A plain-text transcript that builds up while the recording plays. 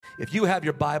If you have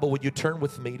your Bible, would you turn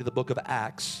with me to the book of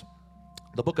Acts?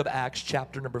 The book of Acts,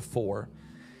 chapter number 4.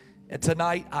 And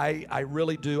tonight, I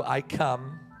really do, I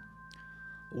come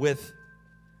with,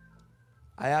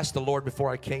 I asked the Lord before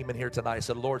I came in here tonight, I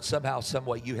said, Lord, somehow, some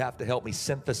way, you have to help me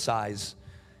synthesize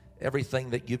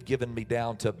everything that you've given me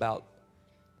down to about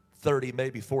 30,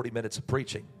 maybe 40 minutes of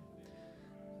preaching.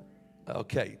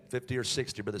 Okay, 50 or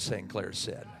 60, Brother St. Clair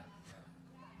said.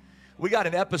 We got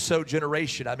an episode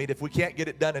generation. I mean, if we can't get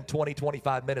it done in 20,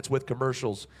 25 minutes with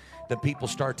commercials, then people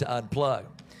start to unplug.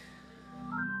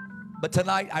 But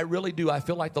tonight, I really do. I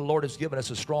feel like the Lord has given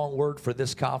us a strong word for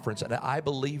this conference, and I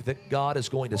believe that God is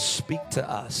going to speak to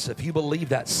us. If you believe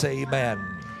that, say amen.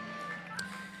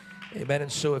 Amen.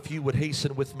 And so if you would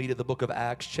hasten with me to the book of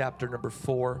Acts, chapter number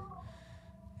 4,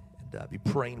 and be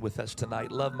praying with us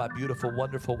tonight. Love my beautiful,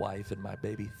 wonderful wife and my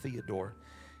baby Theodore.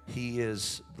 He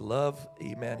is love,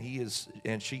 amen. He is,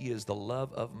 and she is the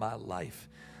love of my life.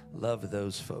 Love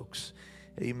those folks.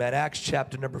 Amen. Acts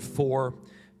chapter number 4.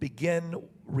 Begin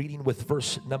reading with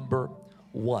verse number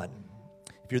 1.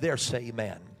 If you're there, say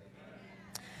amen.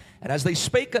 And as they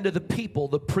spake unto the people,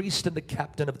 the priest and the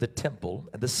captain of the temple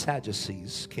and the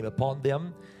Sadducees came upon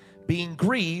them, being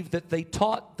grieved that they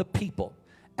taught the people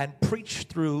and preached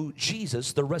through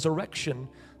Jesus the resurrection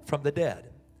from the dead.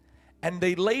 And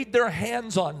they laid their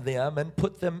hands on them and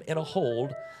put them in a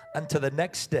hold until the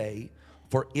next day,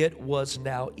 for it was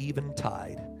now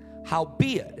eventide.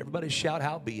 Howbeit, everybody shout,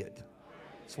 howbeit.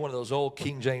 It's one of those old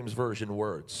King James Version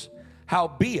words.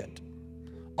 Howbeit,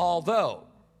 although,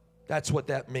 that's what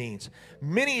that means.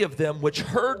 Many of them which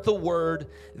heard the word,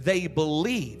 they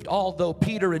believed. Although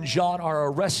Peter and John are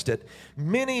arrested,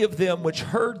 many of them which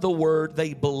heard the word,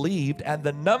 they believed. And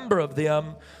the number of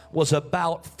them was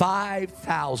about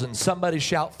 5,000. Somebody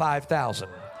shout 5,000.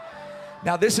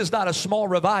 Now this is not a small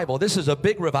revival. This is a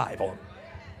big revival.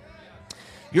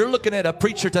 You're looking at a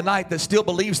preacher tonight that still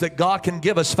believes that God can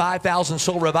give us 5,000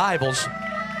 soul revivals.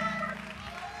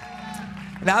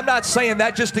 Now, I'm not saying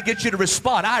that just to get you to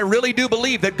respond. I really do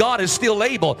believe that God is still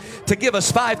able to give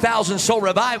us 5,000 soul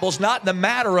revivals, not in a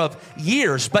matter of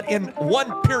years, but in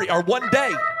one period or one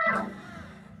day.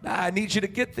 Now, I need you to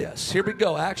get this. Here we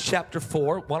go, Acts chapter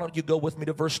 4. Why don't you go with me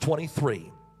to verse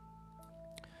 23.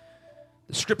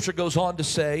 The scripture goes on to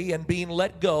say, and being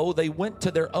let go, they went to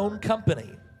their own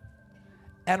company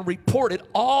and reported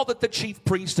all that the chief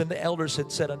priests and the elders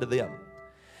had said unto them.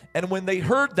 And when they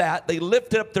heard that, they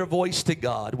lifted up their voice to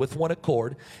God with one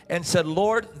accord and said,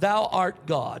 Lord, thou art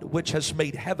God, which has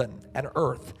made heaven and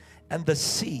earth and the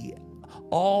sea,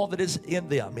 all that is in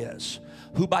them is,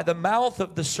 who by the mouth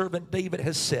of the servant David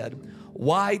has said,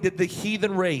 why did the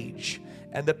heathen rage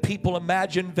and the people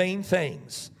imagine vain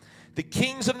things? The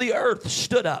kings of the earth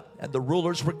stood up, and the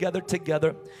rulers were gathered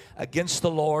together against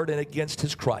the Lord and against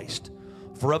his Christ.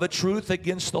 For of a truth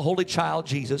against the holy child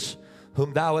Jesus,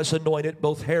 whom thou hast anointed,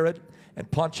 both Herod and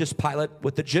Pontius Pilate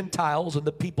with the Gentiles and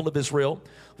the people of Israel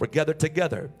were gathered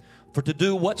together, for to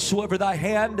do whatsoever thy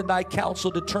hand and thy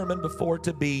counsel determined before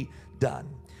to be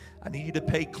done. I need you to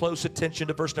pay close attention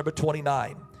to verse number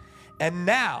 29. And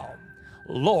now,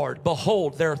 Lord,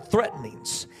 behold their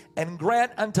threatenings, and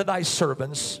grant unto thy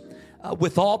servants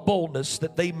with all boldness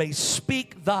that they may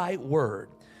speak thy word,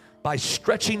 by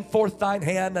stretching forth thine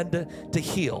hand unto to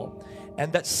heal,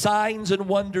 and that signs and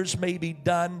wonders may be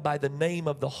done by the name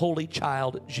of the holy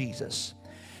child Jesus.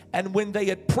 And when they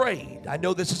had prayed, I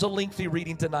know this is a lengthy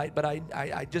reading tonight, but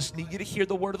I just need you to hear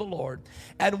the word of the Lord.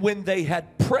 And when they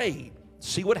had prayed,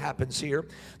 see what happens here,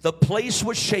 the place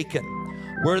was shaken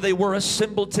where they were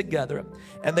assembled together,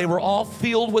 and they were all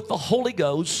filled with the Holy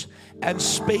Ghost and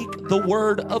spake the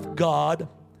word of God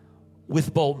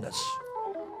with boldness.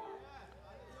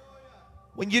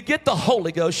 When you get the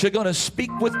Holy Ghost, you're going to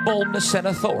speak with boldness and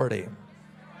authority.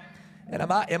 And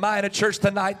am I in a church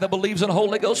tonight that believes in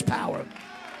Holy Ghost power?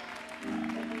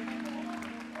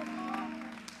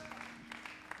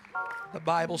 The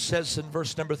Bible says in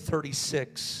verse number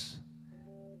 36,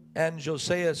 and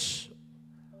Josias,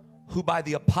 who by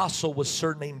the apostle was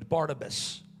surnamed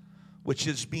Barnabas, which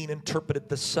is being interpreted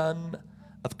the son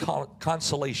of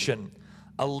consolation,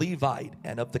 a Levite,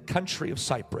 and of the country of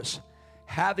Cyprus,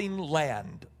 having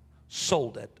land,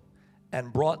 sold it,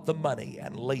 and brought the money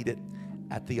and laid it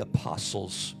at the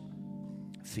apostles'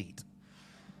 feet.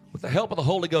 With the help of the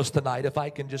Holy Ghost tonight, if I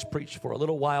can just preach for a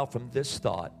little while from this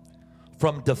thought,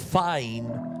 from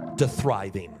defying to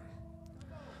thriving.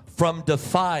 From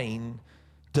defying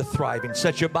to thriving.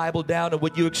 Set your Bible down, and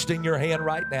would you extend your hand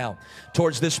right now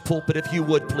towards this pulpit, if you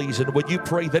would, please, and would you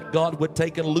pray that God would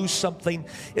take and loose something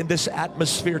in this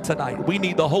atmosphere tonight. We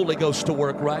need the Holy Ghost to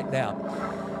work right now.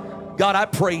 God, I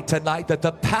pray tonight that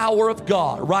the power of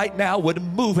God right now would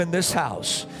move in this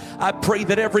house. I pray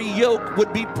that every yoke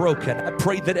would be broken. I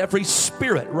pray that every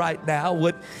spirit right now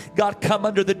would, God, come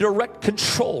under the direct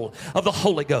control of the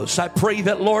Holy Ghost. I pray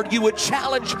that, Lord, you would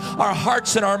challenge our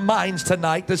hearts and our minds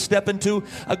tonight to step into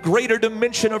a greater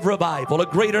dimension of revival, a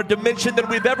greater dimension than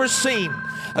we've ever seen,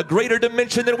 a greater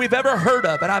dimension than we've ever heard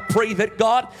of. And I pray that,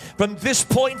 God, from this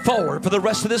point forward, for the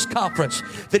rest of this conference,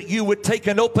 that you would take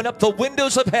and open up the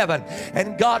windows of heaven.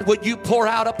 And God, would you pour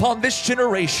out upon this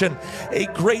generation a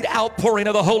great outpouring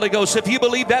of the Holy Ghost. If you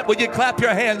believe that, would you clap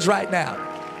your hands right now?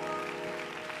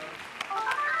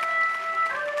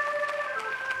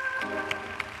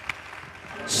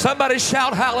 Somebody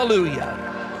shout hallelujah.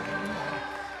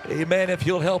 Amen. If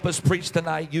you'll help us preach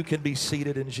tonight, you can be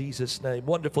seated in Jesus' name.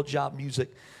 Wonderful job,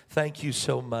 music. Thank you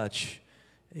so much.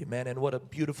 Amen. And what a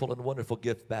beautiful and wonderful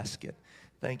gift basket.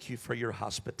 Thank you for your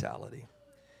hospitality.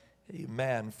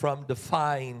 Amen. From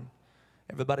defying,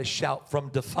 everybody shout, from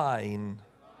defying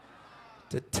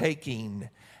to taking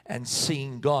and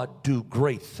seeing God do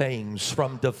great things,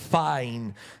 from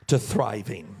defying to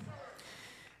thriving.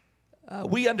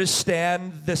 We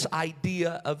understand this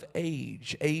idea of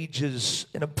age. Age is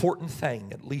an important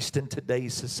thing, at least in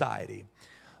today's society.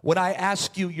 When I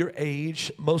ask you your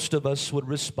age, most of us would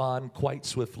respond quite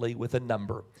swiftly with a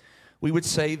number. We would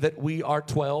say that we are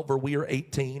 12 or we are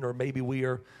 18 or maybe we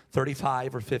are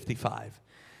 35 or 55.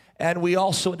 And we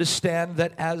also understand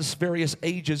that as various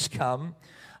ages come,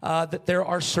 that there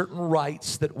are certain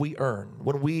rights that we earn.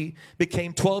 When we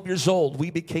became 12 years old,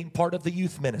 we became part of the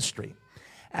youth ministry.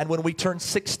 And when we turned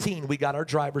 16, we got our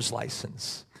driver's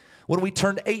license. When we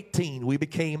turned 18, we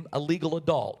became a legal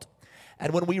adult.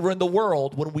 And when we were in the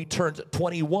world, when we turned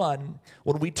 21,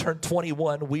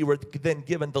 we were then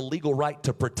given the legal right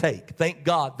to partake. Thank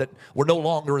God that we're no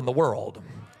longer in the world.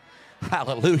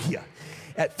 Hallelujah.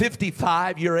 At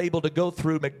 55, you're able to go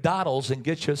through McDonald's and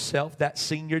get yourself that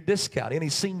senior discount. Any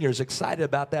seniors excited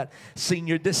about that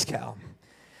senior discount?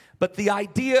 But the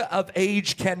idea of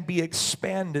age can be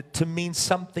expanded to mean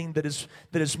something that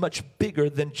is much bigger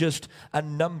than just a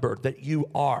number that you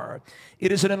are.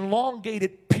 It is an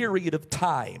elongated period of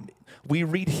time. We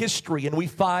read history and we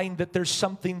find that there's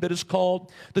something that is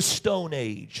called the Stone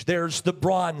Age. There's the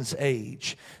Bronze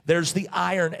Age. There's the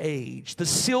Iron Age, the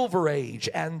Silver Age,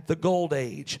 and the Gold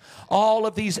Age. All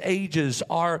of these ages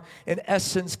are, in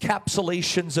essence,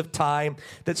 capsulations of time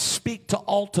that speak to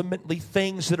ultimately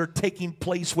things that are taking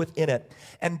place within it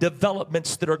and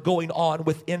developments that are going on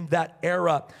within that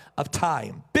era of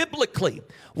time. Biblically,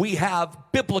 we have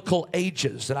biblical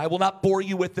ages, and I will not bore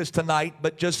you with this tonight,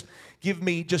 but just give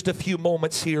me just a few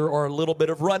moments here or a little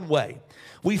bit of runway.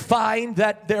 We find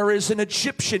that there is an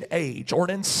Egyptian age or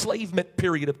an enslavement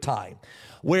period of time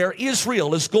where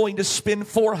Israel is going to spend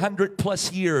 400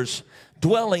 plus years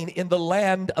dwelling in the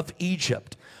land of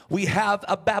Egypt. We have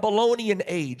a Babylonian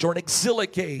age or an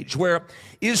exilic age where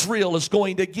Israel is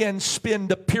going to again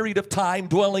spend a period of time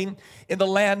dwelling in the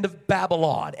land of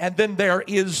Babylon. And then there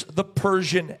is the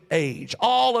Persian age.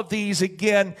 All of these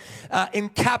again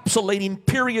encapsulating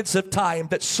periods of time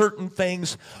that certain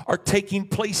things are taking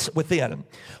place within.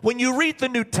 When you read the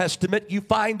New Testament, you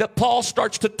find that Paul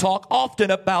starts to talk often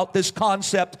about this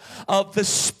concept of the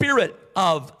spirit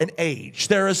of an age.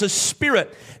 There is a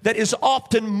spirit that is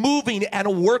often moving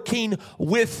and working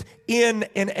within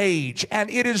an age. And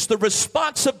it is the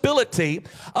responsibility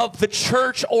of the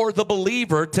church or the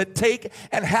believer to take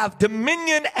and have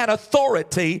dominion and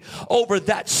authority over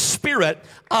that spirit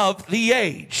of the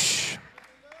age.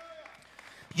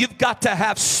 You've got to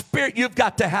have spirit. You've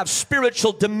got to have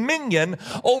spiritual dominion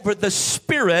over the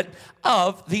spirit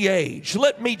of the age.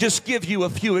 Let me just give you a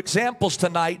few examples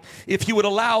tonight, if you would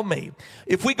allow me.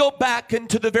 If we go back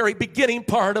into the very beginning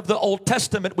part of the Old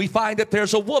Testament, we find that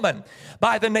there's a woman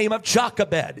by the name of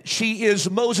Jochebed. She is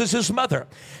Moses' mother.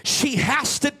 She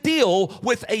has to deal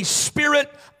with a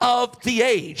spirit of the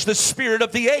age. The spirit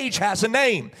of the age has a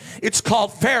name. It's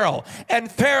called Pharaoh.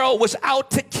 And Pharaoh was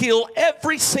out to kill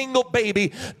every single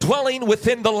baby dwelling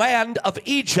within the land of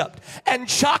Egypt. And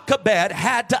Jochebed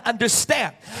had to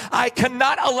understand, I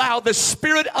cannot allow the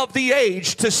spirit of the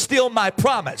age to steal my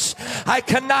promise. I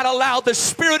cannot allow the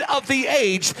spirit of the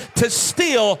age to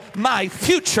steal my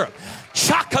future.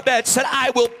 Jochebed said,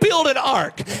 I will build an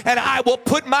ark and I will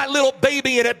put my little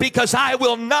baby in it because I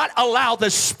will not allow the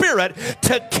spirit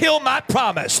to kill my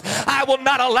promise. I will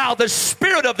not allow the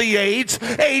spirit of the age,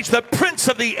 the prince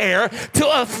of the air,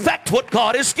 to affect what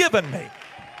God has given me.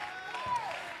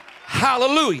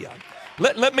 Hallelujah.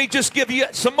 Let me just give you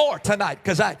some more tonight,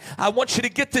 because I want you to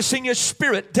get this in your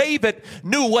spirit. David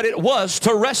knew what it was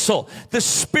to wrestle the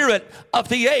spirit of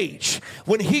the age.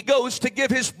 When he goes to give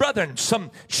his brethren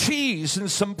some cheese and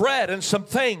some bread and some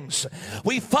things,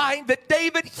 we find that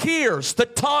David hears the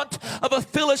taunt of a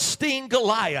Philistine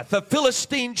Goliath, a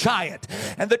Philistine giant.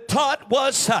 And the taunt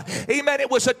was, amen, it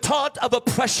was a taunt of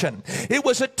oppression. It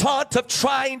was a taunt of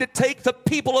trying to take the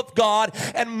people of God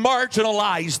and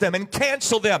marginalize them and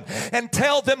cancel them and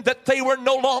tell them that they were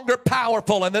no longer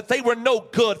powerful and that they were no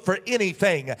good for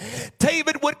anything.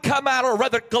 David would come out, or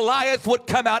rather Goliath would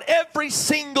come out every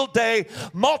single day,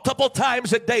 multiple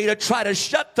times a day, to try to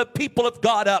shut the people of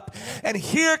God up. And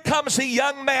here comes a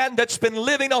young man that's been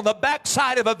living on the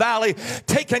backside of a valley,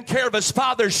 taking care of his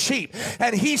father's sheep.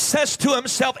 And he says to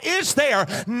himself, is there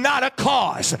not a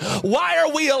cause? Why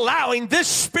are we allowing this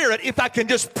spirit, if I can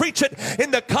just preach it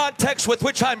in the context with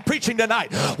which I'm preaching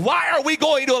tonight, why are we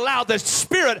going to allow the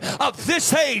spirit of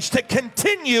this age to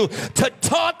continue to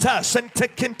taunt us and to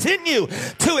continue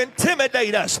to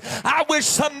intimidate us? I wish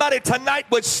somebody tonight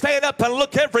would stand up and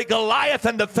look every Goliath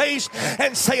in the face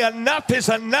and say, enough is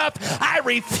enough. I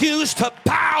refuse to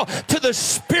bow to the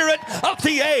spirit of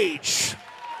the age.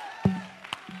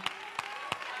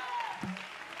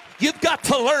 You've got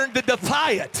to learn to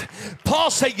defy it. Paul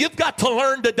said you've got to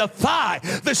learn to defy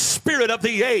the spirit of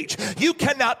the age. You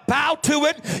cannot bow to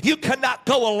it. You cannot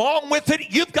go along with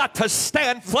it. You've got to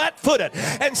stand flat-footed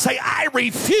and say, I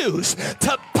refuse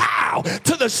to bow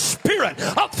to the spirit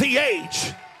of the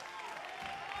age.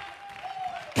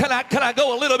 Can I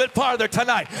go a little bit farther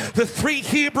tonight? The three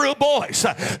Hebrew boys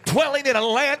dwelling in a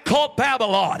land called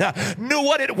Babylon knew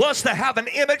what it was to have an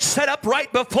image set up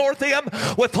right before them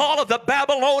with all of the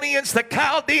Babylonians, the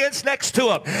Chaldeans next to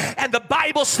them. And the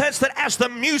Bible says that as the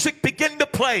music began to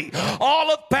play,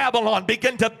 all of Babylon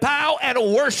began to bow and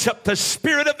worship the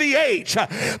spirit of the age.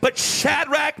 But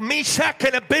Shadrach, Meshach,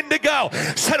 and Abednego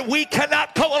said, we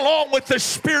cannot go along with the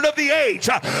spirit of the age.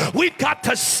 We've got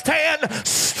to stand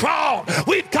strong.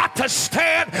 We've got to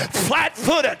stand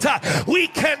flat-footed. We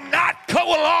cannot go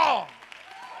along.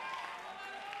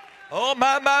 Oh,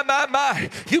 my.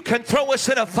 You can throw us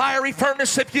in a fiery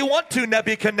furnace if you want to,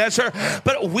 Nebuchadnezzar,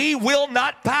 but we will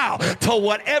not bow to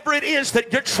whatever it is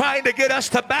that you're trying to get us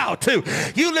to bow to.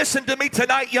 You listen to me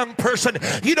tonight, young person.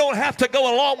 You don't have to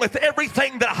go along with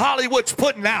everything that Hollywood's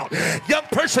putting out. Young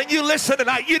person, you listen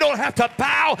tonight. You don't have to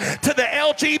bow to the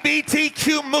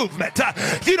LGBTQ movement.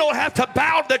 You don't have to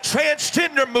bow to the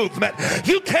transgender movement.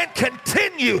 You can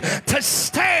continue to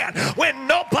stand when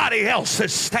nobody else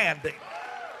is standing.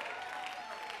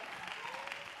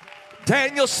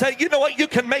 Daniel said, you know what? You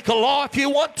can make a law if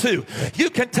you want to. You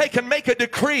can take and make a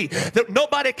decree that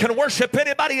nobody can worship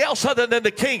anybody else other than the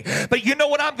king. But you know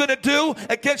what I'm going to do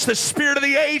against the spirit of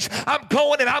the age? I'm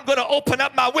going and I'm going to open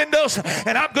up my windows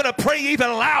and I'm going to pray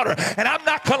even louder. And I'm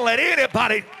not going to let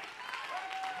anybody...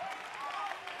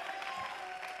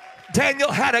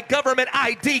 Daniel had a government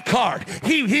ID card.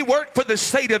 He worked for the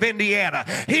state of Indiana.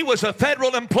 He was a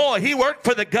federal employee. He worked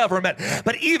for the government.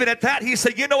 But even at that, he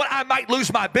said, you know what? I might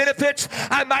lose my benefits.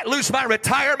 I might lose my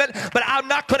retirement, but I'm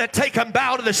not going to take and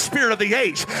bow to the spirit of the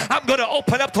age. I'm going to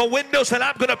open up the windows and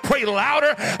I'm going to pray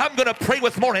louder. I'm going to pray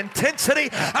with more intensity.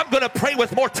 I'm going to pray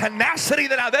with more tenacity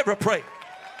than I've ever prayed.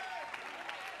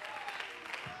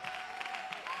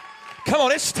 Come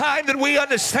on, it's time that we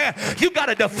understand. You've got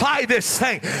to defy this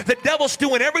thing. The devil's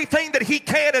doing everything that he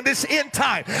can in this end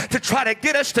time to try to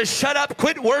get us to shut up,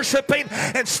 quit worshiping,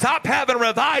 and stop having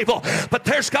revival. But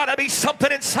there's got to be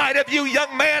something inside of you,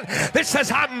 young man, that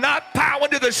says, I'm not bowing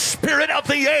to the spirit of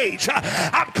the age.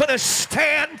 I'm going to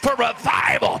stand for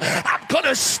revival. I'm going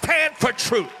to stand for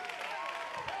truth.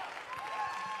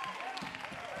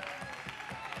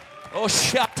 Oh,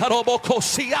 can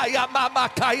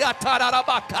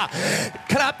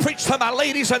I preach to my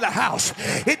ladies in the house?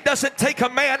 It doesn't take a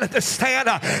man to stand.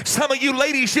 Some of you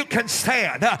ladies, you can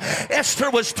stand. Esther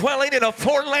was dwelling in a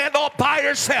foreign land all by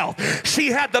herself. She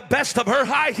had the best of her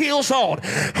high heels on.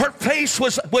 Her face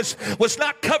was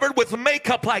not covered with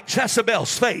makeup like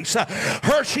Jezebel's face.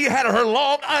 She had her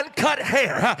long uncut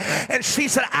hair. And she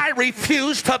said, I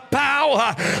refuse to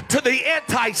bow to the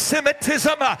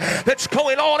anti-Semitism that's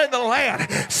going on in the land.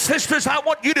 Sisters, I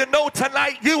want you to know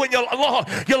tonight, you and your long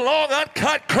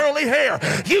uncut curly hair,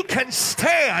 you can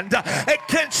stand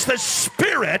against the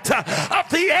spirit of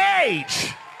the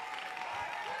age.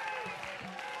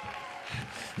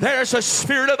 There's a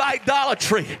spirit of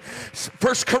idolatry.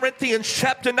 1 Corinthians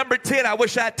chapter number 10. I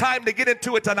wish I had time to get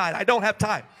into it tonight. I don't have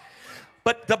time.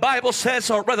 But the Bible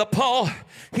says, or rather Paul,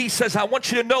 he says, I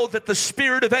want you to know that the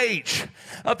spirit of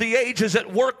the age is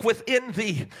at work within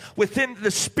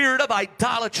the spirit of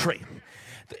idolatry.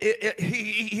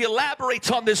 He elaborates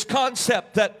on this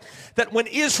concept that when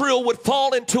Israel would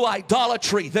fall into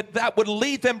idolatry, that would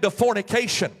lead them to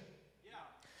fornication.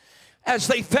 As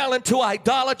they fell into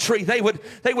idolatry, they would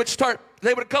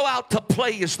go out to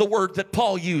play, is the word that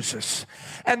Paul uses.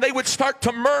 And they would start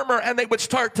to murmur and they would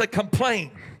start to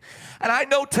complain. And I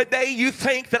know today you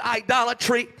think that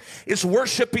idolatry is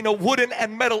worshiping a wooden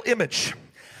and metal image.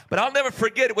 But I'll never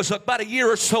forget, it was about a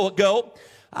year or so ago,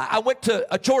 I went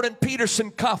to a Jordan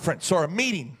Peterson conference, or a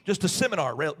meeting, just a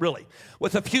seminar really,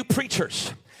 with a few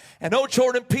preachers. And old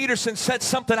Jordan Peterson said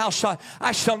something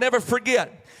I shall never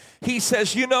forget. He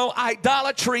says, you know,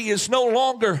 idolatry is no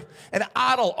longer an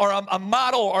idol or a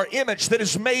model or image that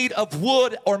is made of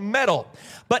wood or metal,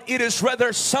 but it is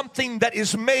rather something that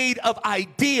is made of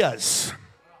ideas.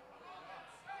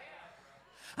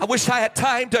 I wish I had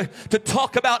time to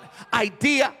talk about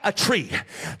idolatry.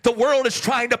 The world is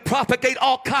trying to propagate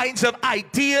all kinds of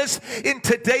ideas in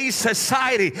today's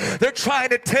society. They're trying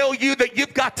to tell you that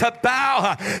you've got to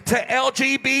bow to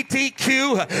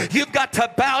LGBTQ. You've got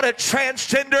to bow to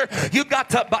transgender. You've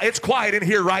got to bow. It's quiet in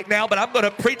here right now, but I'm going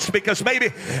to preach because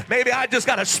maybe I just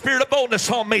got a spirit of boldness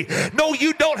on me. No,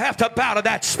 you don't have to bow to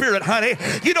that spirit, honey.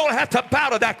 You don't have to bow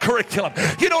to that curriculum.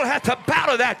 You don't have to bow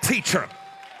to that teacher.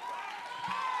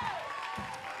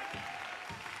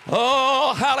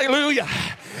 Oh, hallelujah.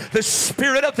 The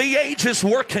spirit of the age is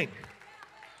working.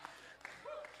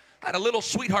 I had a little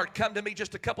sweetheart come to me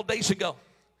just a couple days ago.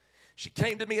 She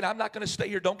came to me, and I'm not going to stay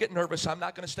here. Don't get nervous. I'm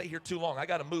not going to stay here too long. I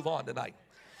got to move on tonight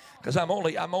because I'm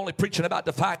only preaching about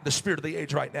defying the spirit of the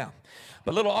age right now.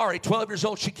 But little Ari, 12 years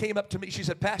old, she came up to me. She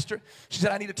said, Pastor, she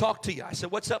said, I need to talk to you. I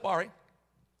said, what's up, Ari?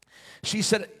 She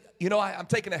said, you know, I'm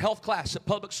taking a health class at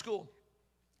public school.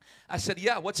 I said,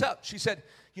 yeah, what's up? She said,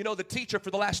 you know, the teacher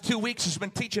for the last 2 weeks has been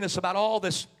teaching us about all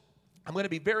this. I'm going to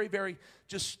be very, very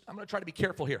I'm going to try to be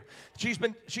careful here. She's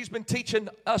been teaching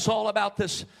us all about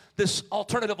this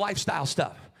alternative lifestyle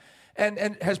stuff.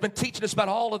 And has been teaching us about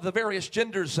all of the various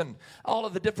genders and all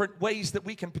of the different ways that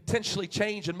we can potentially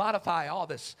change and modify all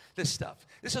this stuff.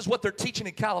 This is what they're teaching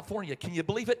in California. Can you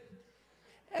believe it?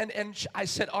 And I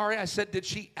said, Ari, did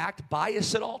she act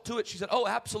biased at all to it? She said, oh,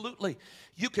 absolutely.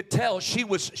 You could tell she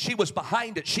was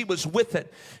behind it. She was with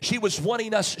it. She was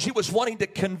wanting to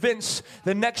convince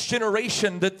the next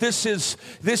generation that this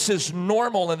is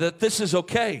normal and that this is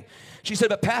okay. She said,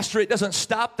 but Pastor, it doesn't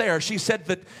stop there. She said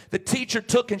that the teacher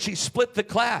took and she split the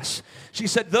class. She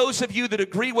said, those of you that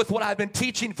agree with what I've been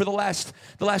teaching for the last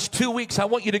 2 weeks, I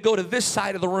want you to go to this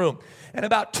side of the room. And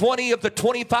about 20 of the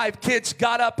 25 kids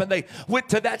got up and they went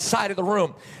to that side of the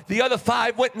room. The other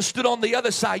 5 went and stood on the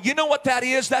other side. You know what that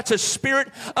is? That's a spirit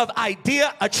of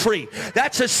idolatry.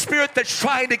 That's a spirit that's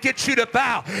trying to get you to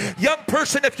bow. Young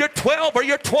person, if you're 12 or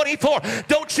you're 24,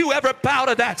 don't you ever bow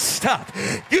to that stuff.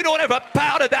 You don't ever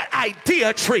bow to that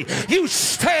idolatry. You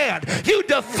stand. You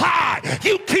defy.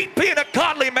 You keep being a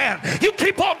godly man. You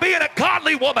keep on being a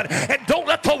godly woman. And don't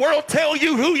let the world tell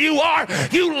you who you are.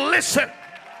 You listen.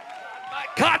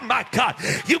 My God,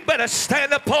 you better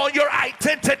stand upon your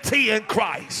identity in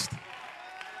Christ.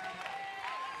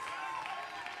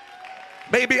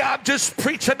 Maybe I'm just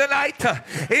preaching tonight,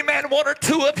 amen, 1 or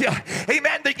 2 of you,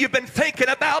 amen, that you've been thinking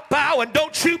about bowing.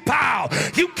 Don't you bow.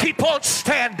 You keep on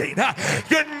standing.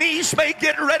 Your knees may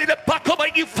get ready to buckle,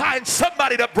 but you find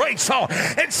somebody to brace on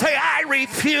and say, I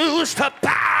refuse to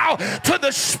bow to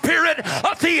the spirit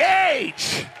of the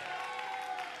age.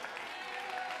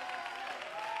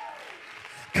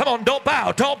 Come on, don't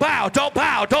bow, don't bow, don't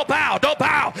bow, don't bow, don't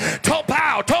bow, don't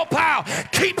bow, don't bow.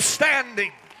 Keep standing.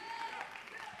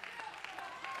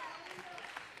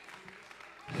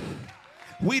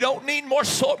 We don't need more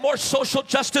social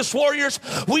justice warriors.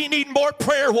 We need more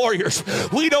prayer warriors.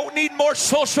 We don't need more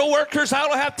social workers. I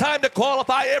don't have time to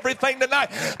qualify everything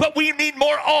tonight, but we need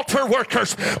more altar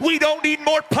workers. We don't need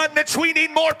more pundits. We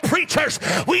need more preachers.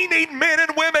 We need men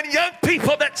and women, young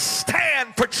people that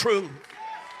stand for truth.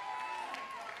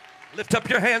 Lift up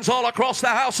your hands all across the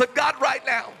house of God right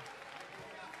now.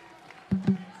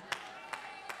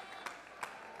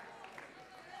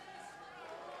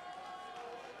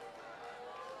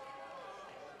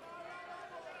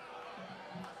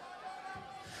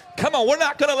 Come on, we're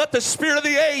not going to let the spirit of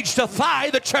the age defy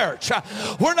the church.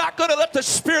 We're not going to let the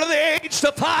spirit of the age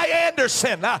defy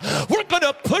Anderson. We're going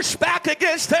to push back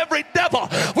against every devil.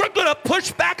 We're going to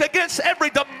push back against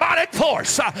every demonic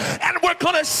force. And we're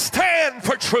going to stand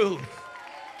for truth.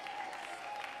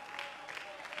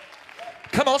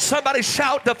 Come on, somebody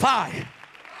shout defy.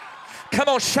 Come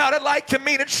on, shout it like you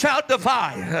mean it. Shout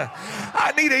defy.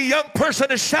 I need a young person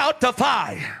to shout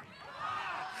defy.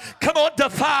 Come on,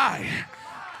 defy.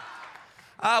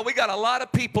 We got a lot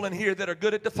of people in here that are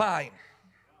good at defying.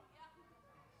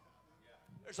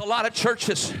 There's a lot of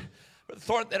churches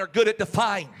that are good at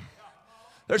defying.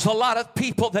 There's a lot of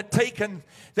people that they can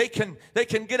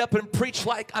get up and preach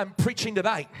like I'm preaching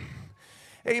tonight.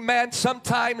 Amen.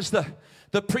 Sometimes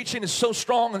the preaching is so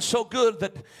strong and so good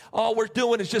that all we're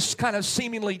doing is just kind of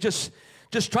seemingly just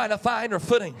trying to find our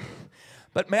footing.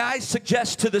 But may I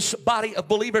suggest to this body of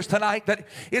believers tonight that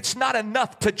it's not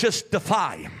enough to just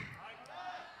defy.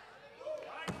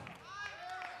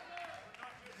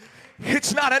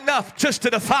 It's not enough just to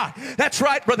defy. That's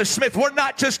right, Brother Smith. We're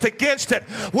not just against it.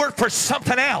 We're for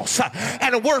something else.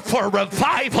 And we're for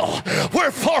revival.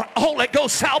 We're for Holy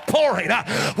Ghost outpouring.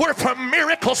 We're for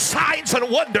miracle signs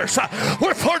and wonders.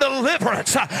 We're for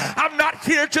deliverance. I'm not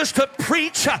here just to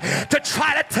preach, to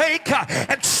try to take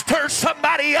and stir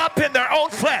somebody up in their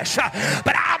own flesh.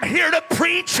 But I'm here to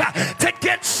preach to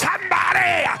get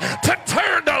somebody to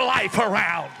turn their life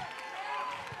around.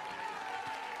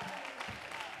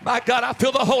 My God, I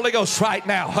feel the Holy Ghost right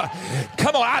now.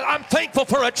 Come on, I'm thankful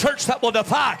for a church that will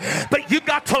defy. But you've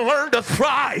got to learn to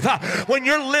thrive. When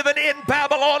you're living in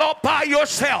Babylon all by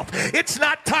yourself, it's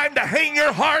not time to hang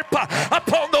your harp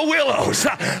upon the willows.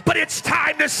 But it's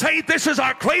time to say this is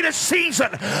our greatest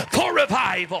season for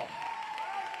revival.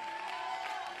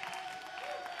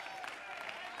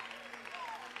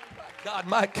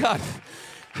 My God.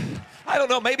 I don't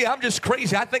know, maybe I'm just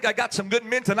crazy. I think I got some good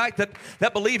men tonight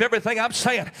that believe everything I'm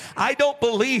saying. I don't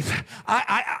believe,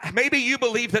 maybe you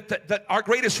believe that our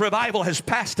greatest revival has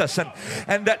passed us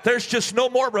and that there's just no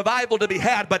more revival to be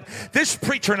had. But this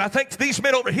preacher, and I think these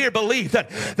men over here believe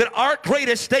that our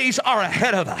greatest days are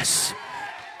ahead of us.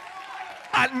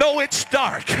 I know it's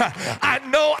dark. I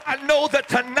know that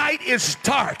tonight is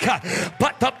dark.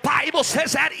 But the Bible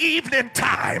says at evening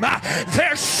time,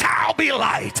 there shall be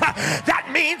light. That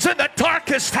means in the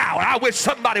darkest hour. I wish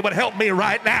somebody would help me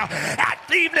right now. At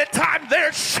evening time,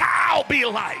 there shall be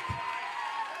light.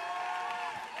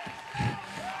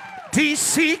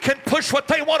 D.C. can push what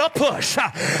they want to push.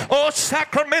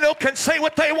 Sacramento can say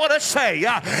what they want to say.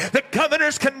 The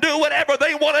governors can do whatever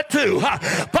they want to do.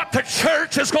 But the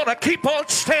church is going to keep on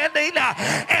standing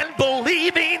and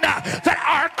believing that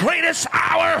our greatest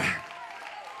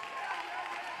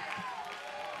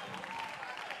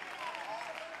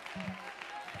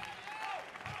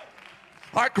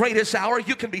hour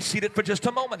you can be seated for just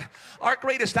a moment. Our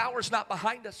greatest hour is not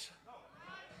behind us.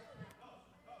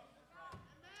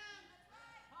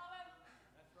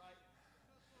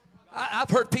 I've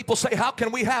heard people say, how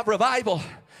can we have revival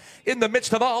in the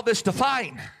midst of all this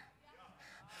defying?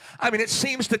 I mean, it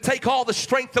seems to take all the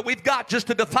strength that we've got just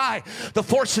to defy the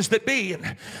forces that be.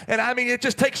 And I mean, it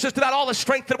just takes just about all the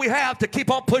strength that we have to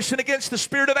keep on pushing against the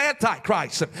spirit of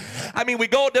Antichrist. I mean, we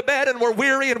go to bed and we're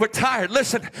weary and we're tired.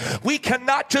 Listen, we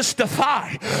cannot just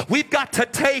defy. We've got to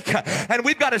take and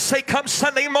we've got to say, come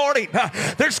Sunday morning,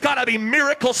 there's got to be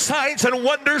miracle signs and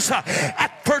wonders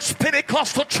at First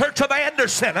Pentecostal Church of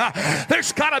Anderson.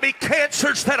 There's got to be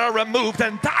cancers that are removed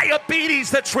and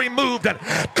diabetes that's removed and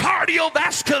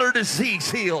cardiovascular disease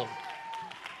healed.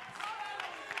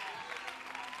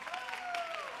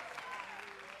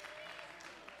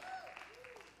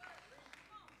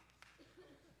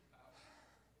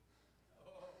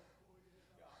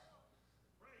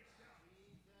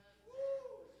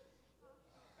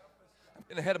 I'm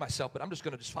getting ahead of myself, but I'm just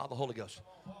going to follow the Holy Ghost.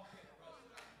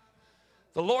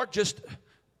 The Lord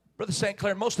Brother St.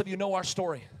 Clair, most of you know our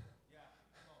story.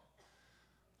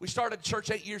 We started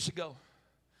church 8 years ago.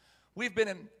 We've been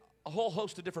in a whole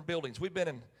host of different buildings. We've been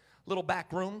in little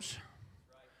back rooms.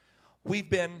 We've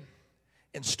been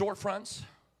in storefronts.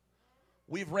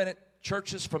 We've rented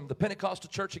churches from the Pentecostal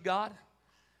Church of God.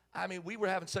 I mean, we were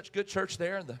having such good church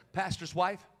there, and the pastor's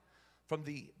wife from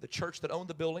the church that owned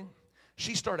the building,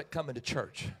 she started coming to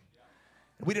church.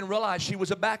 And we didn't realize she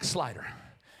was a backslider.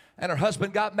 And her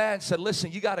husband got mad and said,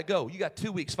 listen, you got to go. You got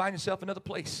 2 weeks. Find yourself another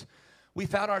place. We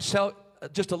found ourselves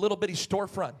just a little bitty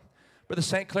storefront. Brother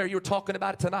St. Clair, you were talking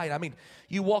about it tonight. I mean,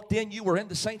 you walked in, you were in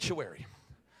the sanctuary.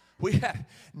 We had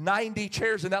 90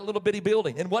 chairs in that little bitty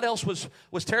building. And what else was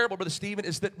terrible, Brother Stephen,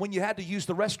 is that when you had to use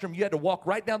the restroom, you had to walk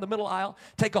right down the middle aisle,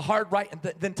 take a hard right, and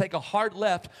then take a hard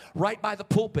left right by the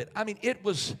pulpit. I mean, it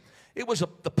was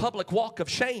the public walk of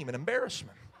shame and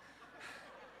embarrassment.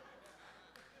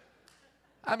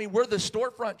 I mean, we're the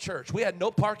storefront church. We had no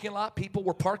parking lot. People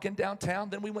were parking downtown.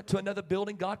 Then we went to another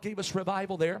building. God gave us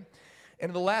revival there. And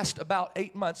in the last about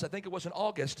 8 months, I think it was in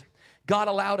August, God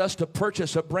allowed us to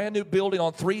purchase a brand new building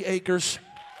on 3 acres.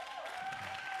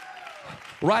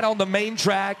 right on the main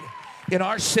drag in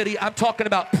our city. I'm talking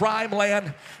about prime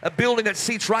land, a building that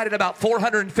seats right at about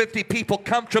 450 people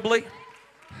comfortably.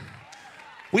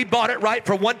 We bought it right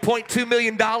for $1.2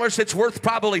 million. It's worth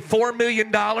probably $4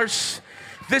 million.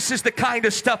 This is the kind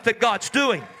of stuff that God's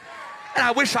doing. And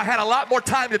I wish I had a lot more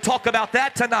time to talk about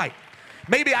that tonight.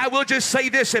 Maybe I will just say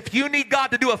this. If you need God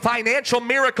to do a financial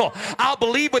miracle, I'll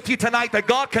believe with you tonight that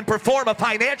God can perform a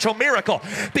financial miracle,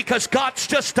 because God's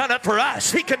just done it for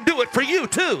us. He can do it for you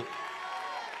too.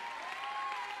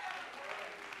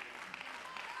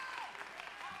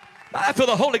 I feel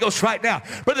the Holy Ghost right now.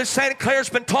 Brother St. Clair's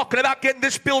been talking about getting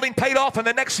this building paid off in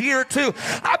the next year or two.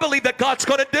 I believe that God's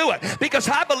going to do it, because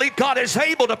I believe God is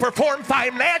able to perform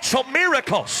financial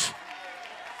miracles.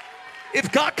 If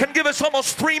God can give us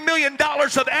almost $3 million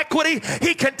of equity,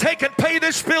 He can take and pay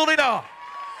this building off.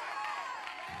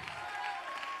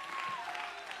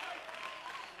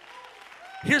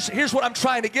 Here's what I'm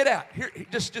trying to get at. Here,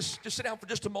 just sit down for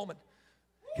just a moment.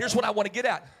 Here's what I want to get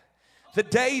at. The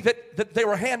day that they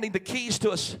were handing the keys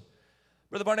to us,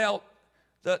 Brother Barnell,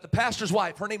 the pastor's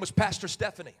wife, her name was Pastor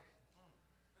Stephanie.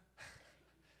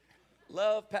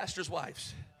 Love pastors'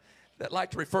 wives that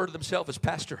like to refer to themselves as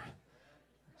Pastor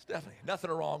Stephanie.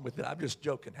 Nothing wrong with it. I'm just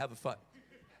joking, having fun.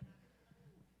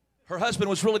 Her husband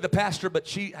was really the pastor, but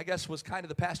she, I guess, was kind of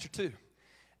the pastor too.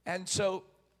 And so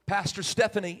Pastor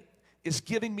Stephanie is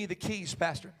giving me the keys,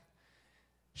 Pastor.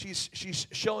 She's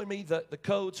showing me the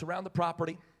codes around the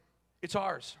property. It's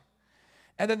ours.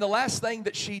 And then the last thing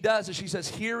that she does is she says,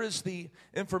 here is the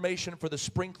information for the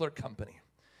sprinkler company.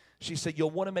 She said, you'll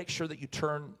want to make sure that you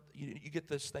get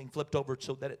this thing flipped over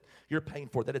so that you're paying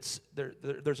for it, that it's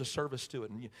there's a service to it.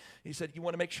 And he said, you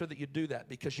want to make sure that you do that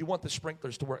because you want the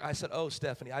sprinklers to work. I said, oh,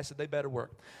 Stephanie. I said, they better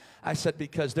work. I said,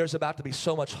 because there's about to be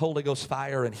so much Holy Ghost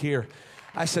fire in here.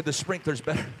 I said, the sprinklers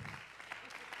better.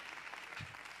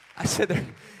 I said,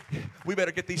 we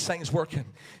better get these things working.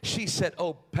 She said,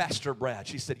 oh, Pastor Brad,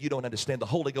 she said, you don't understand. The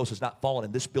Holy Ghost has not fallen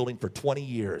in this building for 20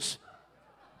 years.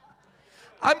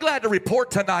 I'm glad to report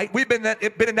tonight, we've been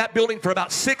in that building for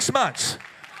about 6 months.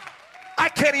 I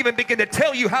can't even begin to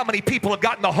tell you how many people have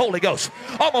gotten the Holy Ghost.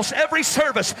 Almost every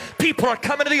service, people are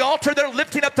coming to the altar, they're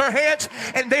lifting up their hands,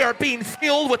 and they are being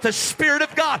filled with the Spirit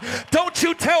of God. Don't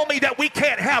you tell me that we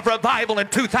can't have revival in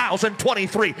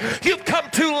 2023. You've come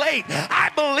too late.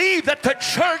 I believe that the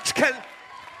church can...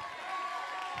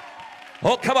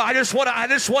 Oh, come on, I just want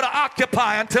to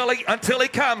occupy until he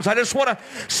comes. I just want to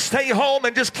stay home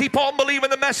and just keep on believing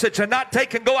the message and not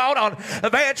take and go out on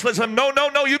evangelism. No,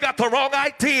 you got the wrong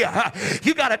idea.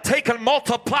 You got to take and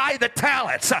multiply the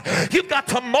talents. You've got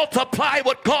to multiply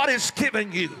what God has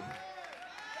given you.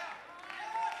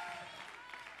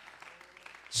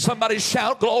 Somebody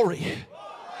shout glory.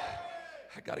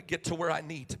 I got to get to where I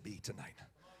need to be tonight.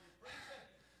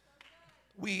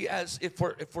 We, if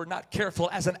we're not careful,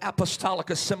 as an apostolic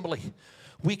assembly,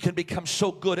 we can become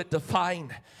so good at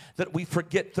defying that we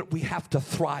forget that we have to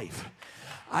thrive.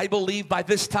 I believe by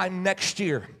this time next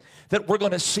year that we're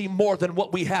going to see more than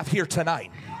what we have here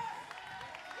tonight.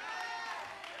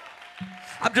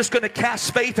 I'm just going to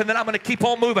cast faith and then I'm going to keep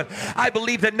on moving. I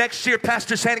believe that next year,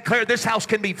 Pastor Santa Clara, this house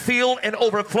can be filled and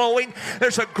overflowing.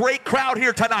 There's a great crowd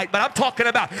here tonight, but I'm talking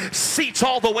about seats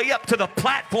all the way up to the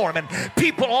platform and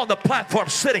people on the platform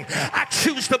sitting. I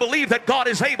choose to believe that God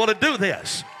is able to do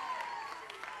this.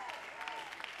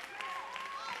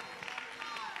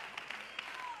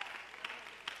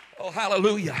 Oh,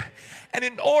 hallelujah. And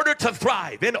in order to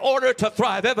thrive,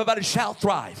 everybody shout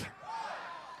thrive.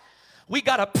 We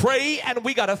got to pray and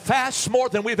we got to fast more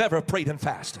than we've ever prayed and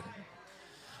fasted.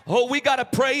 Oh, we got to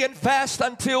pray and fast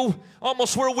until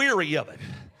almost we're weary of it.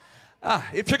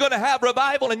 If you're going to have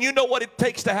revival, and you know what it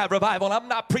takes to have revival, and I'm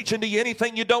not preaching to you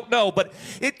anything you don't know, but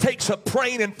it takes a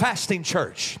praying and fasting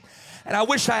church. And I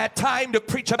wish I had time to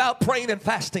preach about praying and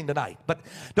fasting tonight, but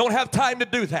don't have time to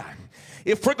do that.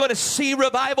 If we're going to see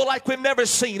revival like we've never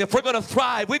seen, if we're going to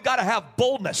thrive, we've got to have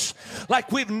boldness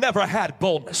like we've never had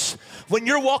boldness. When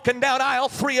you're walking down aisle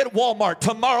 3 at Walmart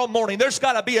tomorrow morning, there's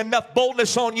got to be enough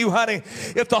boldness on you, honey.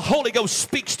 If the Holy Ghost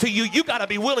speaks to you, you got to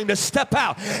be willing to step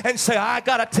out and say, I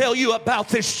got to tell you about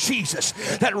this Jesus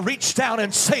that reached down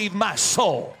and saved my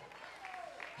soul.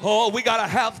 Oh, we got to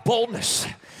have boldness,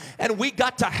 and we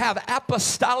got to have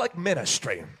apostolic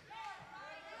ministry.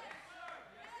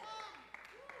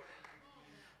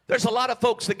 There's a lot of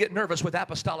folks that get nervous with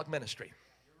apostolic ministry.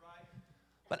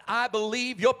 But I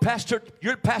believe your pastor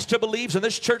believes, and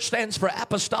this church stands for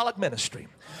apostolic ministry.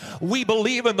 We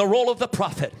believe in the role of the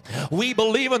prophet. We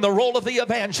believe in the role of the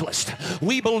evangelist.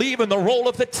 We believe in the role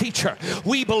of the teacher.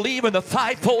 We believe in the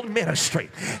fivefold ministry.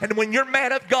 And when your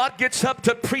man of God gets up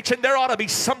to preach, and there ought to be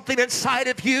something inside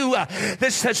of you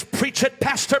that says, preach it,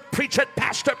 pastor, preach it,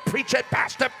 pastor, preach it,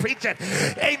 pastor, preach it.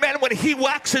 Amen. When he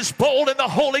waxes bold in the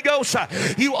Holy Ghost,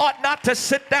 you ought not to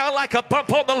sit down like a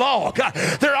bump on the log.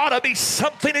 There ought to be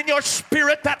something in your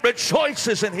spirit that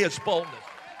rejoices in his boldness.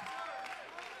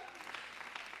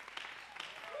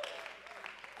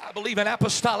 I believe in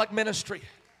apostolic ministry.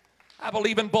 I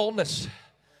believe in boldness.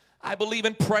 I believe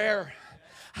in prayer.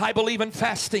 I believe in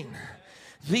fasting.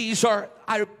 These are,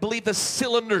 I believe, the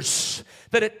cylinders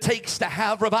that it takes to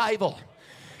have revival.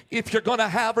 If you're going to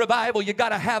have revival, you got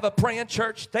to have a praying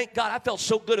church. Thank God I felt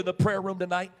so good in the prayer room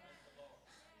tonight.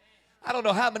 I don't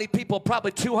know how many people,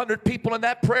 probably 200 people in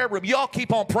that prayer room. Y'all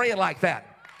keep on praying like that.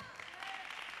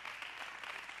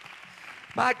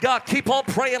 My God, keep on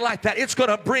praying like that. It's going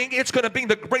to bring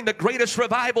the greatest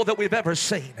revival that we've ever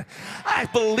seen. I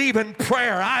believe in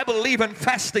prayer. I believe in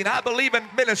fasting. I believe in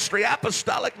ministry,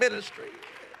 apostolic ministry.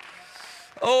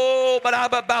 Oh, but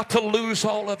I'm about to lose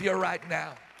all of you right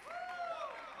now.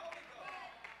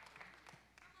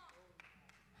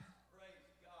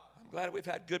 I'm glad we've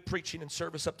had good preaching and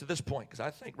service up to this point, because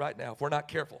I think right now, if we're not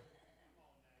careful,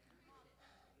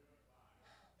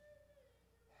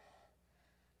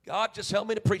 God, just help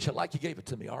me to preach it like you gave it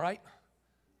to me, all right?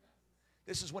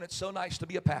 This is when it's so nice to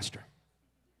be a pastor.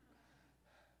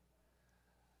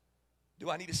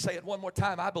 Do I need to say it one more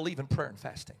time? I believe in prayer and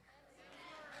fasting.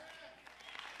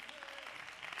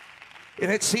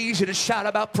 And it's easy to shout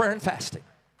about prayer and fasting.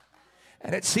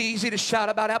 And it's easy to shout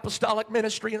about apostolic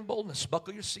ministry and boldness.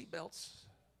 Buckle your seatbelts.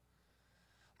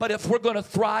 But if we're going to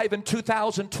thrive in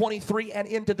 2023 and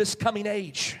into this coming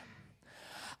age,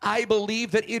 I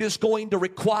believe that it is going to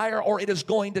require, or it is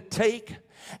going to take,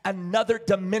 another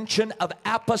dimension of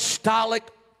apostolic.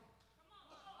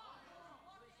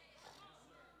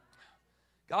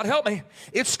 God help me.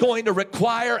 It's going to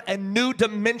require a new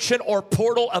dimension or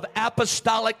portal of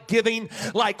apostolic giving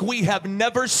like we have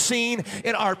never seen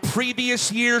in our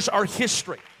previous years or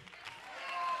history.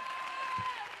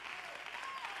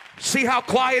 See how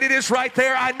quiet it is right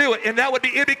there? I knew it. And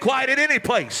it'd be quiet in any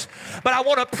place. But I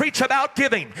want to preach about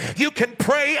giving. You can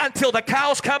pray until the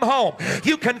cows come home.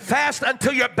 You can fast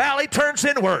until your belly turns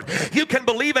inward. You can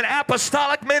believe in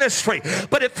apostolic ministry.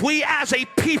 But if we as a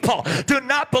people do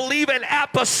not believe in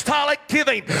apostolic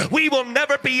giving, we will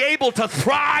never be able to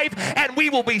thrive, and we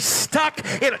will be stuck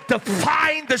in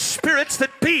defying the spirits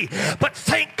that be. But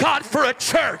thank God for a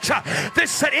church that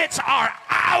said it's our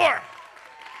hour.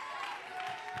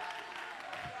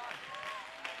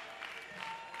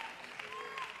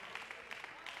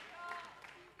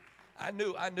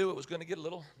 I knew it was going to get a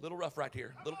little rough right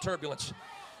here. A little turbulence.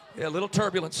 Yeah, a little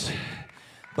turbulence.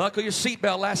 Buckle your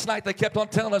seatbelt. Last night they kept on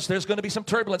telling us there's going to be some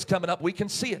turbulence coming up. We can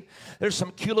see it. There's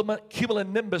some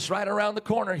cumulonimbus right around the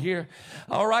corner here.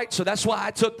 All right, so that's why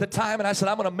I took the time and I said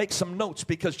I'm going to make some notes,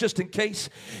 because just in case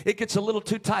it gets a little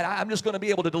too tight, I'm just going to be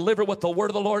able to deliver what the word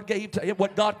of the Lord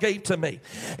what God gave to me.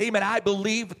 Amen. I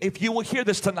believe if you will hear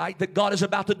this tonight that God is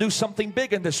about to do something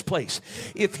big in this place.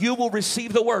 If you will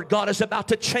receive the word, God is about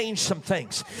to change some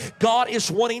things. God is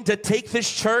wanting to take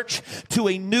this church to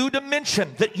a new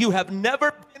dimension that you have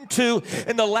never been to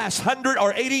in the last 100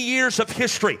 or 80 years of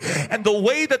history. And the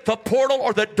way that the portal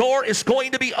or the door is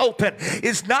going to be open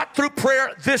is not through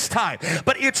prayer this time,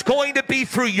 but it's going to be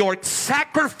through your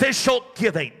sacrificial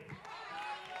giving.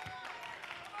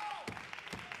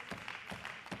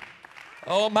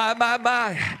 Oh,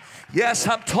 my. Yes,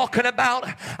 I'm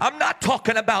not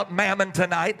talking about mammon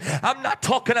tonight. I'm not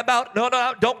talking about, no,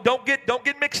 don't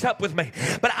get mixed up with me.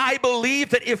 But I believe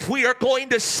that if we are going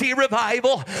to see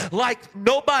revival like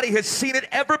nobody has seen it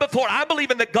ever before, I'm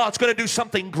believing that God's going to do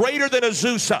something greater than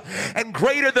Azusa and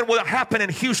greater than what happened in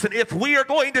Houston. If we are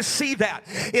going to see that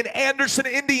in Anderson,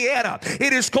 Indiana,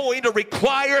 it is going to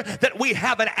require that we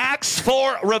have an Acts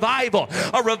 4 revival.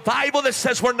 A revival that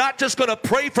says we're not just going to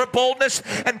pray for boldness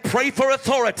and pray for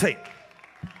authority,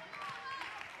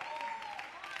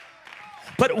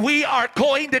 but we are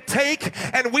going to take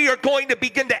and we are going to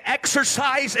begin to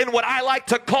exercise in what I like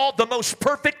to call the most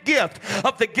perfect gift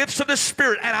of the gifts of the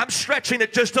Spirit. And I'm stretching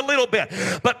it just a little bit.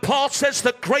 But Paul says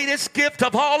the greatest gift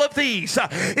of all of these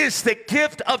is the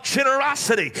gift of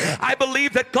generosity. I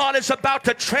believe that God is about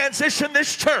to transition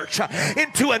this church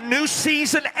into a new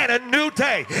season and a new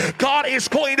day. God is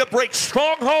going to break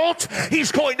strongholds.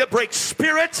 He's going to break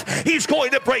spirits. He's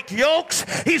going to break yokes.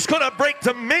 He's going to break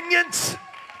dominions.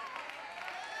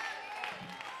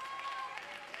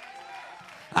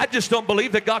 I just don't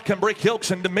believe that God can break yokes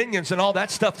and dominions and all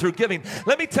that stuff through giving.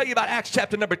 Let me tell you about Acts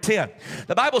chapter number 10.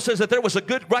 The Bible says that there was a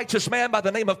good righteous man by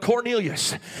the name of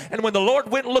Cornelius. And when the Lord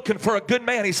went looking for a good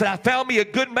man, he said, I found me a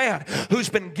good man who's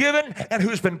been giving and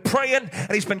who's been praying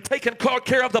and he's been taking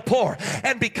care of the poor.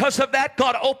 And because of that,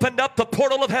 God opened up the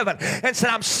portal of heaven and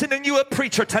said, I'm sending you a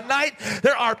preacher. Tonight,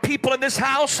 there are people in this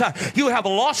house. You have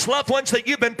lost loved ones that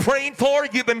you've been praying for,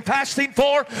 you've been fasting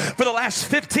for the last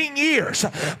 15 years.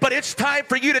 But it's time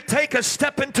for you to take a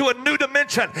step into a new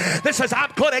dimension. This says,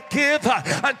 I'm going to give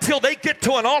until they get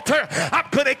to an altar. I'm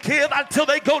going to give until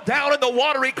they go down in the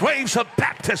watery graves of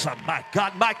baptism. My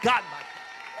God, my God, my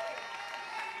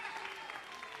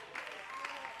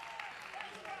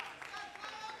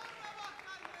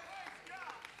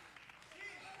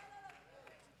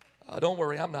God. Don't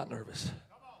worry, I'm not nervous.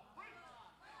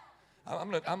 I'm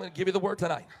going to give you the word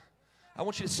tonight. I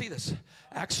want you to see this.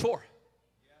 Acts 4.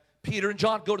 Peter and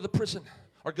John go to the prison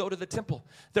or go to the temple.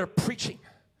 They're preaching,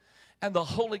 and the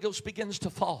Holy Ghost begins to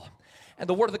fall. And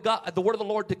the word of the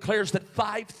Lord declares that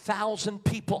 5,000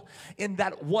 people in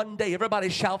that one day. Everybody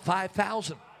shout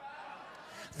 5,000.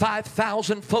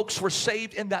 5,000 folks were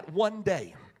saved in that one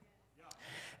day.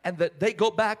 And that they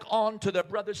go back on to their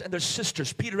brothers and their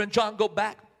sisters. Peter and John go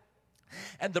back.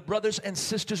 And the brothers and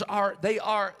sisters are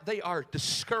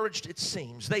discouraged, it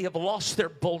seems. They have lost their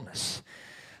boldness.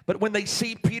 But when they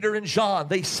see Peter and John,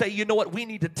 they say, you know what, we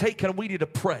need to take and we need to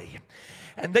pray.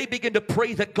 And they begin to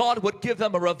pray that God would give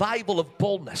them a revival of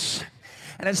boldness.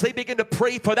 And as they begin to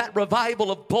pray for that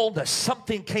revival of boldness,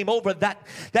 something came over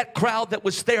that crowd that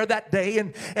was there that day.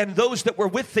 And those that were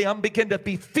with them began to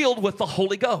be filled with the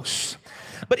Holy Ghost.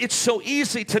 But it's so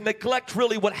easy to neglect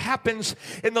really what happens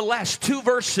in the last two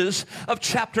verses of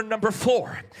chapter number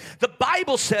 4. The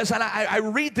Bible says, and I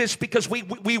read this because we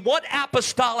want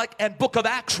apostolic and book of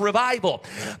Acts revival.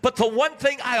 But the one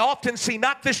thing I often see,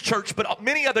 not this church, but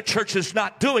many other churches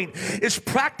not doing, is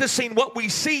practicing what we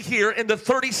see here in the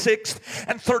 36th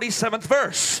and 37th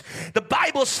verse. The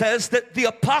Bible says that the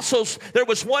apostles, there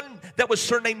was one that was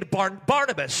surnamed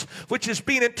Barnabas, which is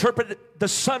being interpreted the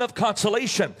son of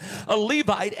consolation, a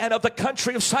Levite and of the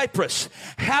country of Cyprus,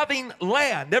 having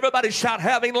land. Everybody shout,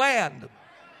 having land.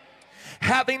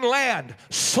 Having land,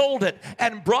 sold it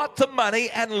and brought the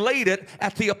money and laid it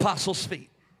at the apostles'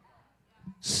 feet.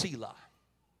 Selah.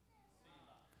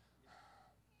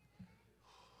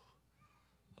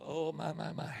 Oh, my.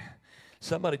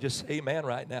 Somebody just say amen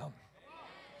right now.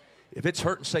 If it's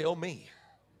hurting, say, oh, me.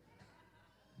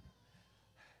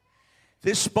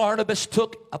 This Barnabas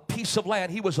took a piece of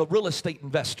land. He was a real estate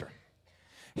investor.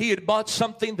 He had bought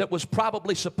something that was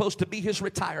probably supposed to be his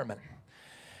retirement.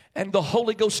 And the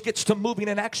Holy Ghost gets to moving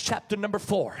in Acts chapter number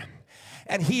 4.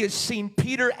 And he has seen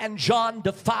Peter and John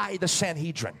defy the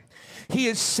Sanhedrin. He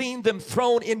has seen them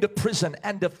thrown into prison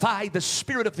and defy the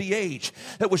spirit of the age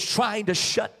that was trying to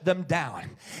shut them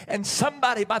down. And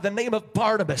somebody by the name of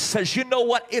Barnabas says, you know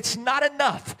what? It's not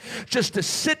enough just to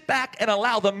sit back and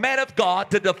allow the man of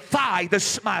God to defy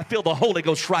this. I feel the Holy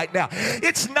Ghost right now.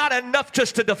 It's not enough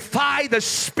just to defy the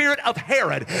spirit of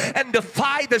Herod and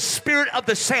defy the spirit of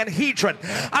the Sanhedrin.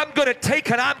 I'm going to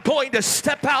take and I'm going to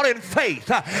step out in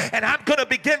faith and I'm going to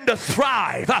begin to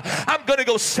thrive. I'm going to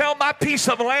go sell my piece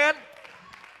of land.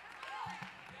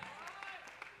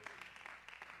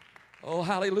 Oh,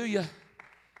 hallelujah.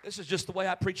 This is just the way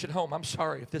I preach at home. I'm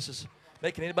sorry if this is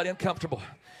making anybody uncomfortable.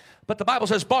 But the Bible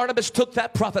says Barnabas took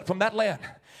that profit from that land.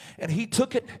 And he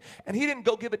took it, and he didn't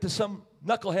go give it to some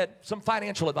knucklehead, some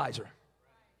financial advisor.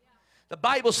 The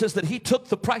Bible says that he took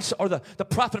the price or the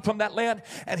profit from that land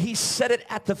and he set it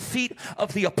at the feet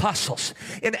of the apostles.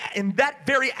 In that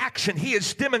very action, he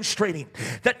is demonstrating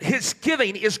that his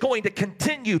giving is going to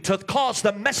continue to cause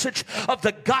the message of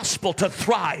the gospel to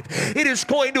thrive. It is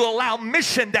going to allow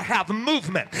mission to have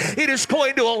movement. It is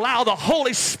going to allow the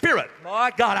Holy Spirit.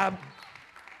 My God,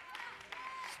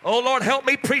 oh, Lord, help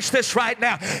me preach this right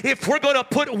now. If we're going to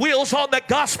put wheels on the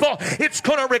gospel, it's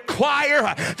going to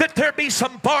require that there be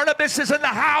some Barnabases in the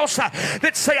house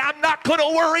that say, I'm not going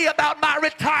to worry about my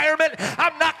retirement.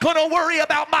 I'm not going to worry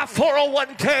about my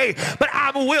 401k, but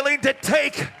I'm willing to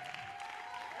take.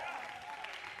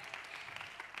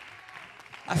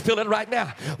 I feel it right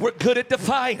now. We're good at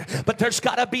defying, but there's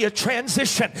got to be a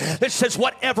transition that says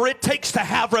whatever it takes to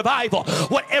have revival,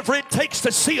 whatever it takes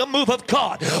to see a move of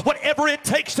God, whatever it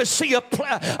takes to see a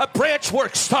branch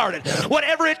work started,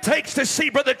 whatever it takes to see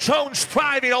Brother Jones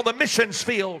thriving on the missions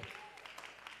field.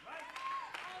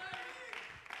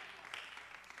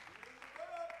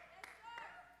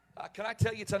 Can I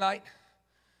tell you tonight,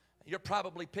 you're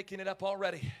probably picking it up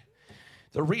already.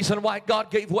 The reason why God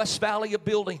gave West Valley a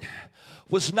building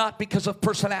was not because of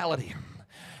personality.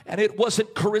 And it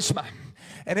wasn't charisma.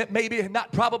 And it maybe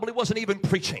not, probably wasn't even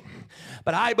preaching.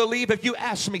 But I believe if you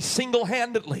ask me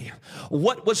single-handedly,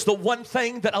 what was the one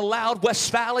thing that allowed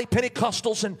West Valley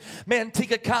Pentecostals in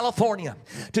Manteca, California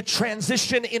to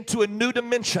transition into a new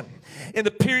dimension? In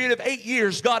the period of 8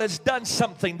 years, God has done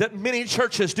something that many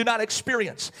churches do not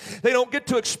experience. They don't get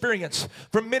to experience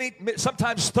for many,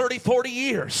 sometimes 30, 40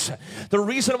 years. The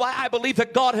reason why I believe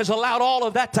that God has allowed all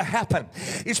of that to happen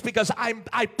is because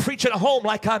I preach at home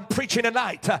like I'm preaching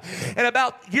tonight. And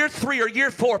about year 3 or year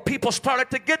 4, people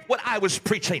started to get what I was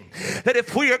preaching. That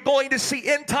if we are going to see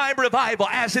end time revival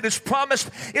as it is promised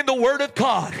in the Word of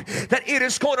God, that it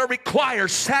is going to require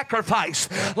sacrifice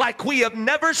like we have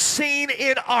never seen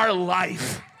in our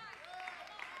life.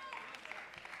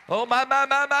 Oh, my.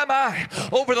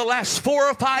 Over the last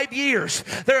 4 or 5 years,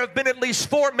 there have been at least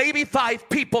 4, maybe 5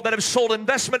 people that have sold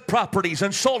investment properties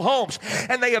and sold homes,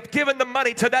 and they have given the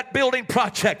money to that building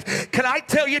project. Can I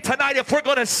tell you tonight, if we're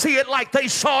going to see it like they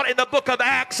saw it in the book of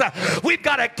Acts, we've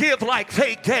got to give like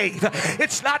they gave.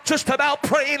 It's not just about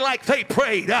praying like they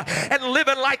prayed and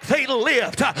living like they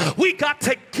lived. We got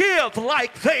to give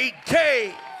like they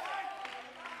gave.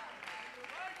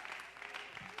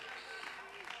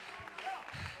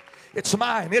 It's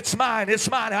mine.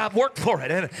 I've worked for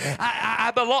it, and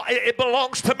it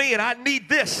belongs to me, and I need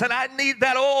this, and I need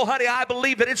that. Oh, honey, I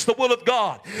believe that it's the will of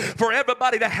God for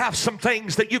everybody to have some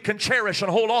things that you can cherish and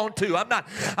hold on to. I'm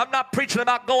not preaching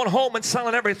about going home and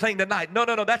selling everything tonight. No.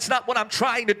 That's not what I'm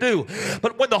trying to do.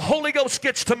 But when the Holy Ghost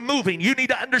gets to moving, you need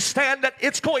to understand that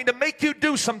it's going to make you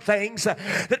do some things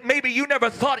that maybe you never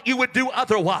thought you would do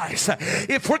otherwise.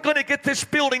 If we're going to get this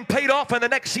building paid off in the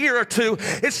next year or two,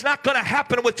 it's not going to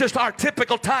happen with just our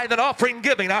typical tithe and offering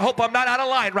giving. I hope I'm not out of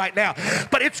line right now.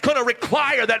 But it's going to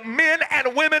require that men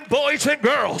and women, boys and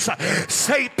girls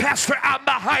say, Pastor, I'm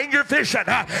behind your vision.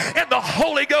 And the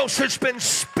Holy Ghost has been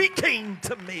speaking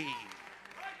to me.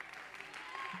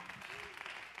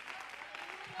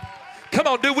 Come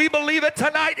on, do we believe it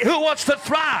tonight? Who wants to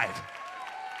thrive?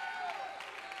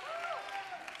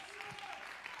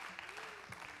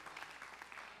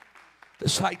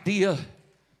 This idea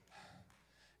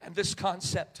and this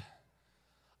concept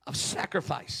of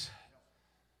sacrifice,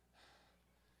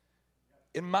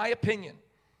 in my opinion,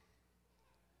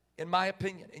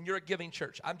 and you're a giving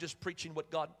church, I'm just preaching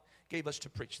what God gave us to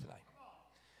preach tonight.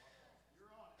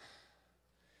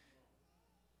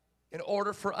 In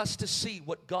order for us to see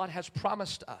what God has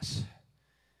promised us,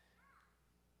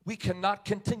 we cannot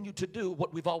continue to do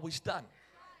what we've always done.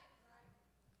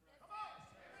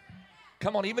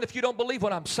 Come on, even if you don't believe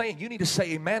what I'm saying, you need to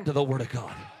say amen to the Word of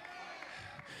God.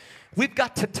 We've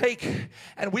got to take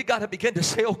and we got to begin to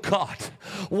say, oh God,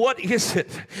 what is it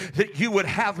that you would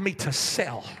have me to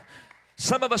sell?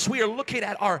 Some of us, we are looking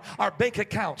at our bank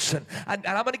accounts, and I'm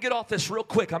going to get off this real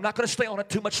quick. I'm not going to stay on it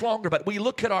too much longer, but we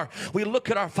look at our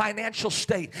financial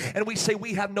state, and we say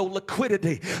we have no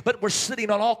liquidity, but we're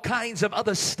sitting on all kinds of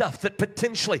other stuff that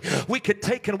potentially we could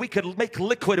take and we could make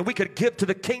liquid and we could give to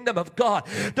the kingdom of God.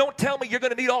 Don't tell me you're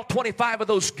going to need all 25 of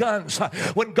those guns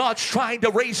when God's trying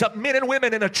to raise up men and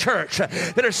women in a church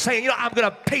that are saying, I'm going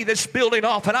to pay this building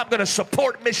off, and I'm going to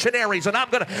support missionaries, and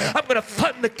I'm going to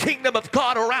fund the kingdom of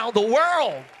God around the world.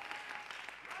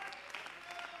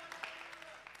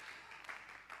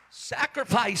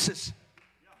 Sacrifices.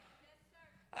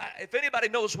 If anybody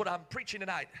knows what I'm preaching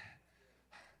tonight,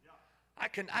 I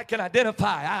can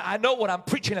identify. I know what I'm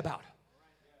preaching about.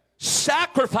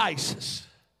 Sacrifices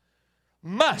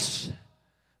must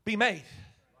be made.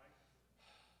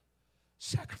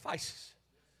 Sacrifices.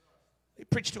 They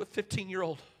preached to a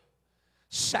 15-year-old.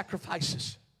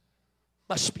 Sacrifices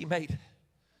must be made.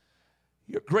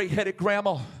 Your gray-headed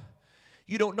grandma,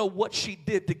 you don't know what she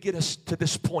did to get us to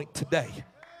this point today.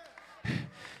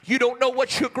 You don't know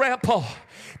what your grandpa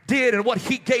did and what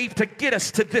he gave to get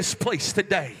us to this place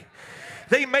today.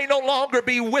 They may no longer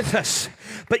be with us,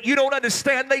 but you don't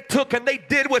understand, they took and they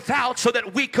did without so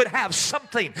that we could have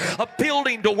something, a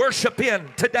building to worship in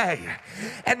today.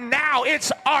 And now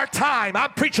it's our time.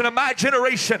 I'm preaching to my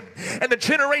generation and the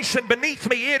generation beneath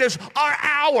me. It is our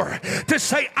hour to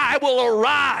say, I will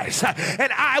arise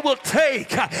and I will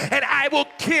take and I will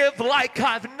give like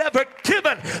I've never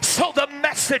given so the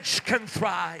message can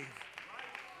thrive.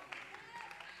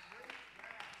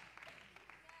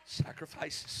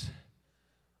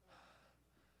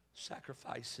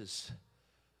 Sacrifices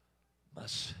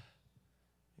must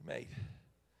be made.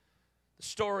 The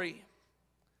story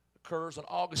occurs on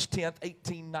August 10th,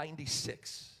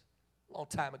 1896, a long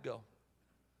time ago.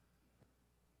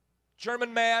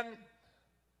 German man,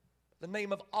 the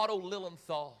name of Otto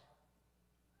Lilienthal.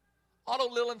 Otto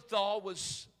Lilienthal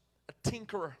was a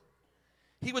tinkerer.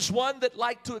 He was one that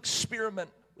liked to experiment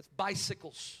with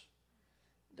bicycles.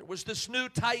 There was this new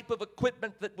type of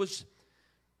equipment that was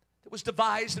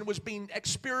devised and was being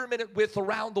experimented with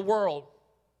around the world.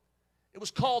 It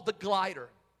was called the glider.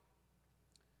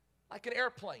 Like an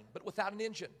airplane, but without an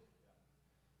engine.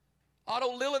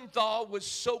 Otto Lilienthal was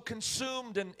so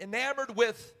consumed and enamored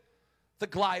with the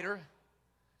glider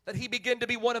that he began to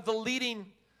be one of the leading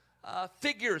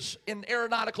figures in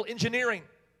aeronautical engineering.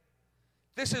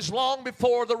 This is long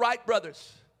before the Wright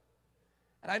brothers.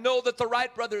 And I know that the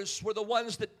Wright brothers were the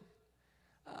ones that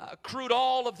accrued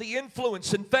all of the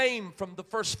influence and fame from the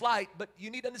first flight. But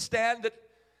you need to understand that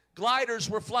gliders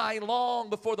were flying long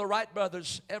before the Wright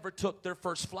brothers ever took their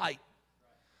first flight.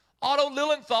 Otto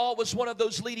Lilienthal was one of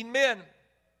those leading men.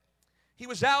 He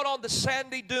was out on the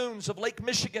sandy dunes of Lake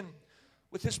Michigan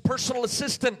with his personal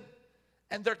assistant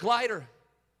and their glider.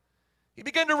 He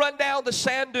began to run down the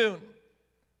sand dune.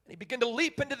 And he began to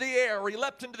leap into the air, or he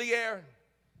leapt into the air.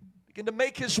 Began to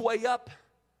make his way up,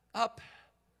 up,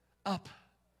 up.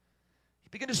 He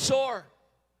began to soar.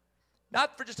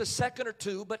 Not for just a second or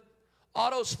two, but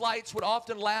Otto's flights would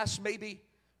often last maybe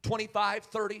 25,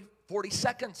 30, 40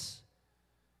 seconds.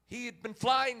 He had been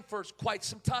flying for quite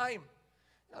some time.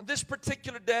 On this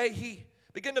particular day, he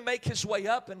began to make his way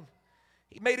up, and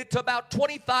he made it to about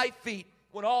 25 feet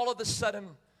when all of a sudden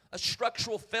a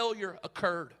structural failure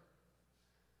occurred.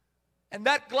 And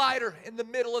that glider in the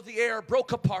middle of the air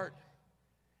broke apart,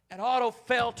 and Otto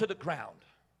fell to the ground.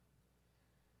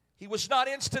 He was not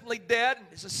instantly dead.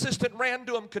 His assistant ran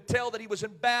to him, could tell that he was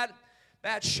in bad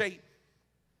shape.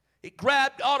 He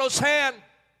grabbed Otto's hand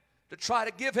to try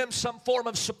to give him some form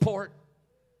of support.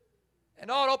 And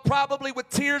Otto, probably with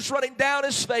tears running down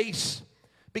his face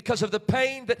because of the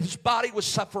pain that his body was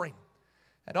suffering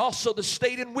and also the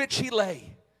state in which he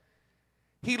lay,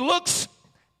 he looks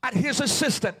at his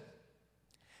assistant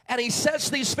and he says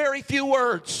these very few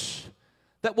words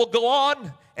that will go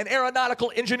on in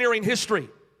aeronautical engineering history.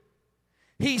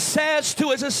 He says to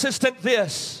his assistant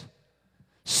this: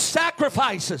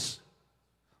 sacrifices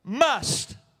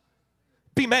must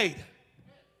be made.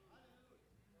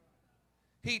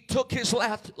 He took his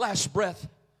last breath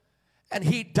and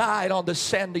he died on the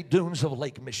sandy dunes of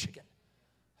Lake Michigan.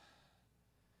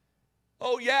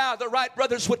 Oh yeah, the Wright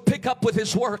brothers would pick up with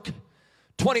his work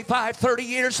 25, 30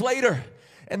 years later,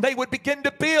 and they would begin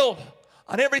to build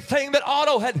on everything that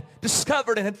Otto had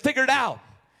discovered and had figured out.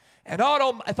 And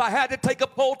Otto, if I had to take a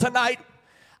poll tonight,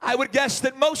 I would guess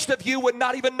that most of you would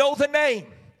not even know the name.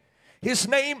 His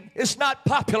name is not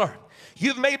popular.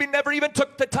 You've maybe never even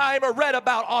took the time or read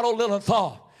about Otto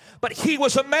Lilienthal. But he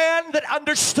was a man that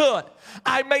understood.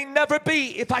 I may never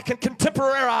be, if I can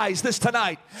contemporize this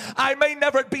tonight, I may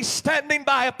never be standing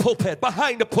by a pulpit,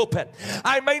 behind a pulpit.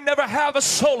 I may never have a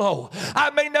solo.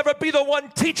 I may never be the one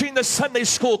teaching the Sunday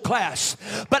school class.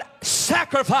 But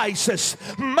sacrifices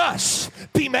must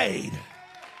be made.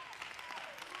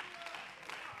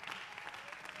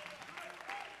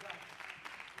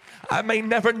 I may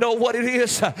never know what it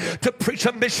is to preach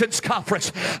a missions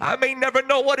conference. I may never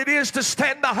know what it is to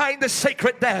stand behind the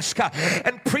sacred desk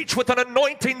and preach with an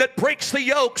anointing that breaks the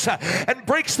yokes and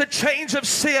breaks the chains of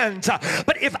sins.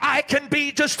 But if I can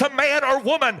be just a man or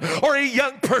woman or a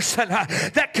young person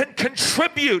that can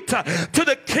contribute to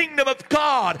the kingdom of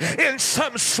God in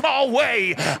some small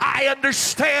way, I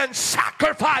understand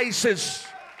sacrifices.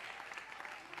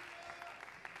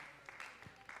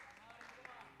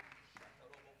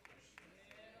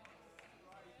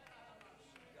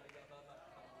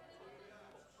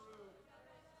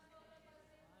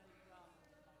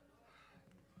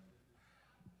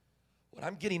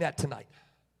 I'm getting at tonight,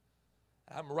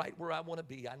 I'm right where I want to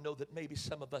be. I know that maybe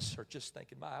some of us are just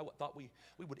thinking, I thought we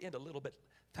would end a little bit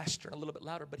faster and a little bit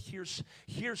louder, but here's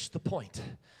the point.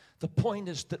 The point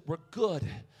is that we're good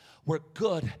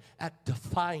at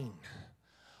defying.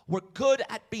 We're good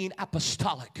at being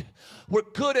apostolic. We're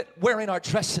good at wearing our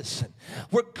dresses.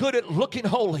 We're good at looking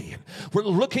holy. We're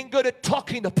looking good at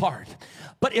talking the part.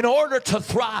 But in order to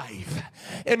thrive,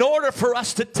 in order for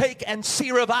us to take and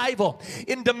see revival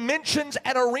in dimensions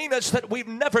and arenas that we've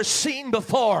never seen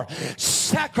before,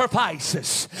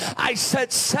 sacrifices, I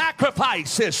said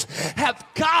sacrifices have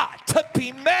got to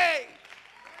be made.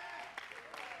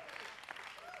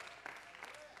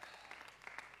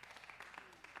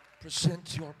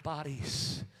 Present your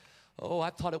bodies. Oh, I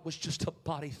thought it was just a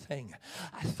body thing.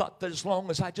 I thought that as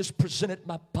long as I just presented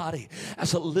my body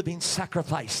as a living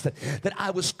sacrifice, that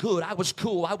I was good, I was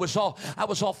cool, I was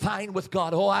all fine with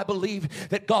God. Oh, I believe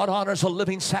that God honors a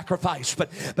living sacrifice.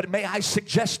 But may I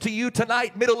suggest to you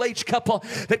tonight, middle-aged couple,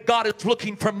 that God is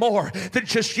looking for more than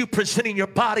just you presenting your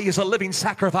body as a living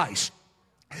sacrifice.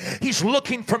 He's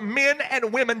looking for men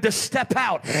and women to step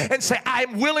out and say,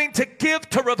 I'm willing to give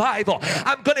to revival.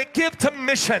 I'm going to give to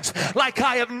missions like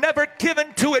I have never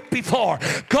given to it before.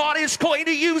 God is going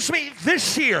to use me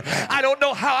this year. I don't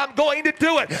know how I'm going to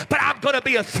do it, but I'm going to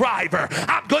be a thriver.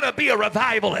 I'm going to be a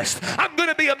revivalist. I'm going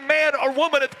to be a man or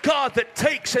woman of God that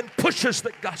takes and pushes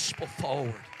the gospel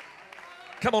forward.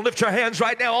 Come on, lift your hands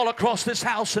right now all across this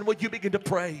house, and would you begin to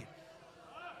pray?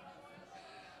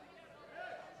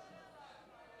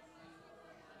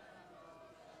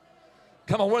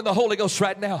 Come on, we're in the Holy Ghost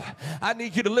right now. I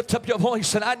need you to lift up your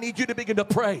voice, and I need you to begin to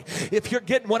pray. If you're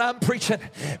getting what I'm preaching,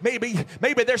 maybe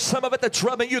there's some of it that's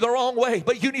rubbing you the wrong way,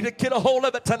 but you need to get a hold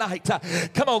of it tonight.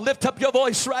 Come on, lift up your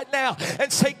voice right now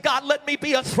and say, God, let me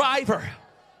be a thriver.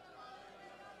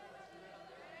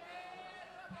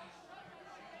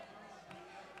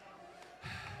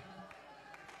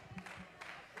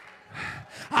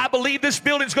 I believe this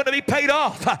building's going to be paid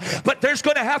off, but there's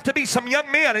going to have to be some young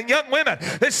men and young women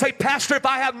that say, Pastor, if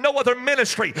I have no other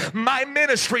ministry, my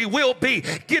ministry will be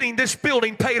getting this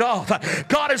building paid off.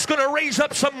 God is going to raise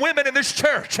up some women in this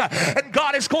church, and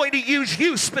God is going to use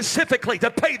you specifically to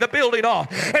pay the building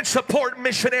off and support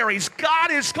missionaries.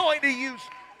 God is going to use...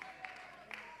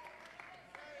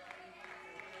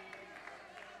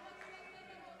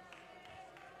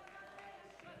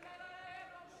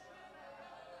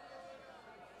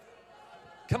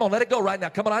 Come on, let it go right now.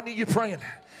 Come on, I need you praying.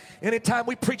 Anytime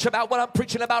we preach about what I'm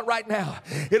preaching about right now,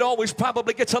 it always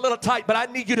probably gets a little tight, but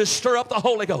I need you to stir up the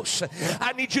Holy Ghost.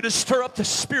 I need you to stir up the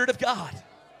Spirit of God.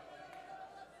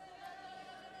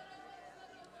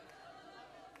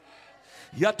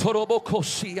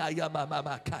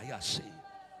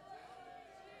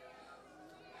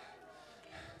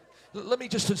 Let me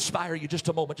just inspire you just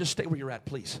a moment. Just stay where you're at,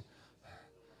 please.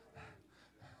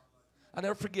 I'll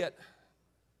never forget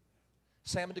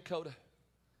Sam and Dakota.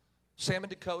 Sam and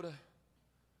Dakota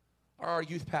are our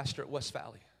youth pastor at West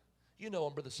Valley. You know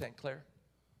him, Brother St. Clair.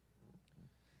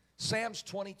 Sam's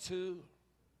 22.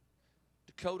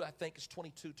 Dakota, I think, is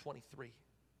 22, 23.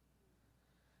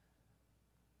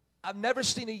 I've never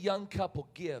seen a young couple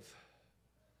give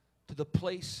to the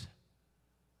place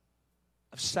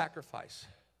of sacrifice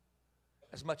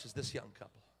as much as this young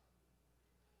couple.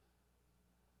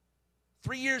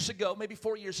 3 years ago, maybe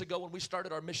 4 years ago, when we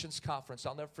started our missions conference,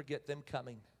 I'll never forget them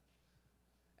coming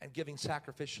and giving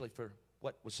sacrificially for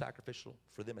what was sacrificial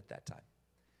for them at that time.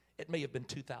 It may have been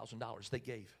 $2,000 they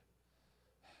gave.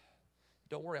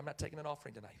 Don't worry, I'm not taking an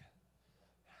offering tonight.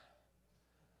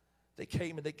 They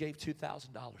came and they gave $2,000.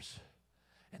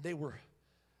 And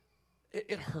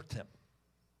it hurt them.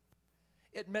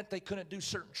 It meant they couldn't do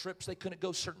certain trips. They couldn't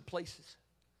go certain places.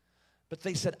 But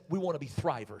they said, we want to be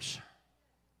thrivers.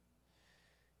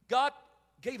 God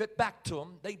gave it back to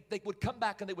them. They would come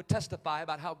back and they would testify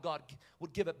about how God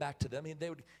would give it back to them. And they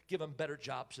would give them better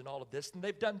jobs and all of this. And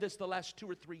they've done this the last 2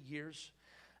 or 3 years.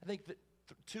 I think that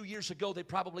 2 years ago they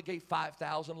probably gave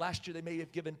 $5,000. Last year they may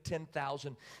have given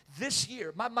 $10,000. This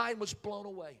year, my mind was blown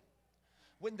away.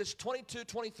 When this 22,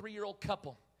 23-year-old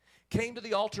couple came to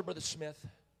the altar, Brother Smith,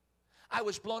 I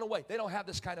was blown away. They don't have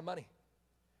this kind of money.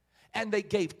 And they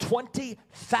gave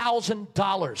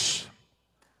 $20,000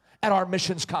 at our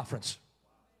missions conference.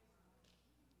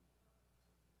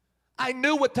 I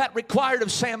knew what that required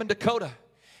of Sam and Dakota.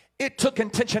 It took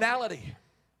intentionality.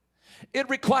 It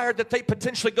required that they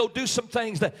potentially go do some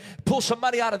things, that pull some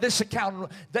money out of this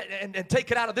account and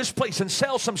take it out of this place and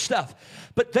sell some stuff.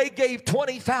 But they gave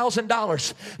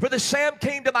 $20,000. Brother Sam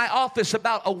came to my office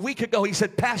about a week ago. He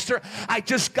said, Pastor, I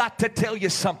just got to tell you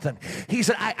something. He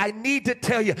said, I need to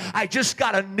tell you, I just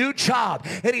got a new job.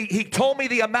 And he told me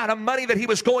the amount of money that he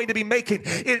was going to be making.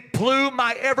 It blew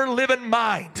my ever-living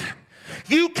mind.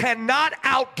 You cannot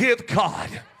outgive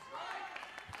God.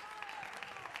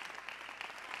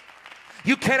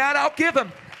 You cannot outgive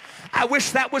him. I wish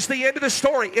that was the end of the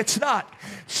story. It's not.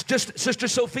 It's just Sister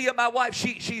Sophia, my wife,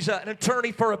 she's an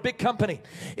attorney for a big company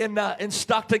in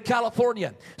Stockton,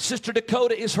 California. Sister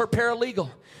Dakota is her paralegal.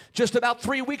 Just about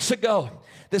 3 weeks ago,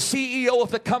 the CEO of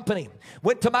the company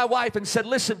went to my wife and said,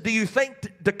 listen, do you think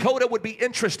Dakota would be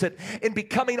interested in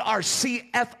becoming our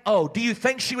CFO? Do you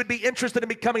think she would be interested in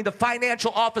becoming the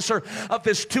financial officer of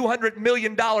this $200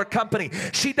 million company?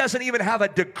 She doesn't even have a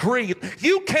degree.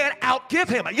 You can't outgive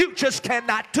him. You just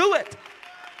cannot do it.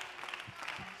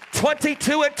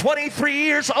 22 and 23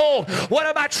 years old. What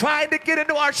am I trying to get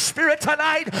into our spirit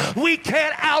tonight? We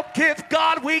can't outgive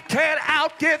God. We can't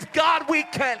outgive God. We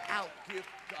can't outgive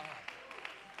God.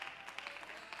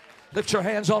 Lift your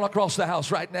hands all across the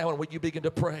house right now and when you begin to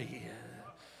pray.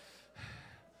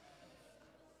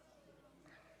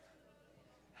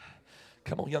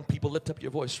 Come on, young people, lift up your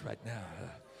voice right now.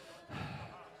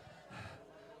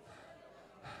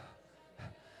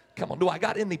 Come on, do I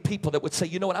got any people that would say,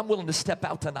 you know what, I'm willing to step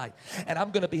out tonight and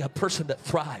I'm going to be a person that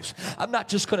thrives. I'm not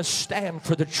just going to stand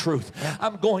for the truth.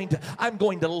 I'm going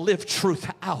to live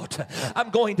truth out. I'm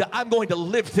going to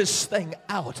live this thing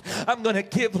out. I'm going to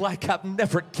give like I've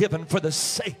never given for the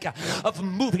sake of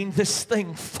moving this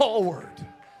thing forward.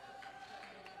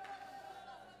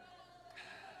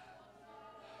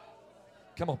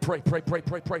 Come on, pray, pray, pray,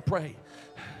 pray, pray, pray.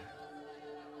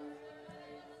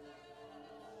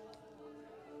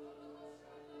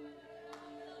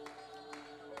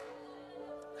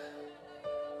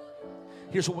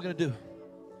 Here's what we're going to do.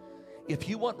 If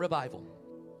you want revival,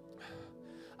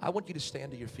 I want you to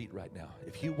stand to your feet right now.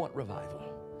 If you want revival,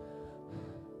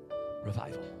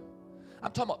 revival.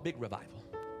 I'm talking about big revival.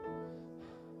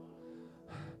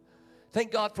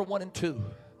 Thank God for 1 and 2.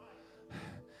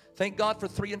 Thank God for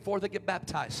 3 and 4 that get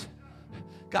baptized.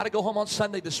 Got to go home on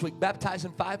Sunday this week,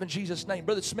 baptizing 5 in Jesus' name.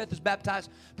 Brother Smith has baptized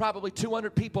probably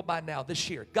 200 people by now this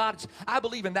year. I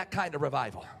believe in that kind of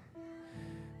revival.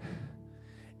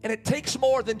 And it takes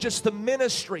more than just the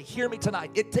ministry. Hear me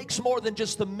tonight. It takes more than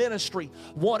just the ministry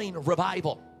wanting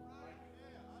revival.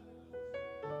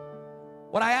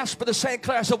 When I asked Brother St.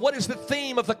 Clair, I said, what is the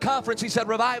theme of the conference? He said,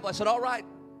 revival. I said, all right.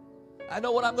 I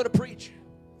know what I'm going to preach.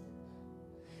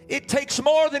 It takes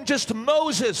more than just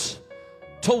Moses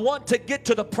to want to get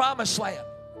to the promised land.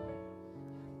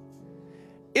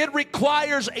 It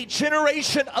requires a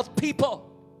generation of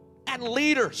people and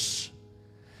leaders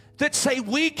that say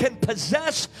we can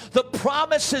possess the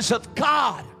promises of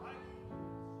God.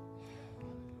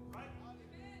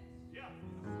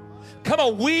 Come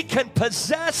on, we can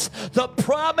possess the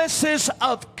promises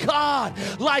of God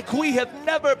like we have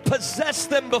never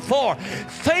possessed them before.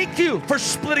 Thank you for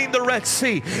splitting the Red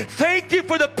Sea. Thank you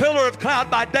for the pillar of cloud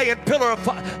by day and pillar of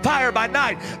fire by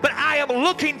night. But I am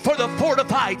looking for the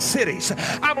fortified cities.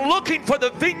 I'm looking for the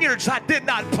vineyards I did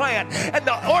not plant and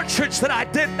the orchards that I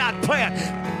did not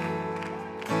plant.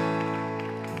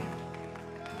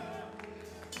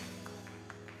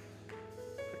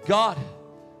 God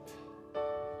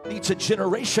needs a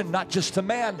generation, not just a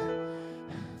man.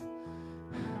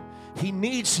 He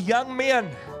needs young men.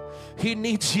 He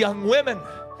needs young women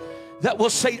that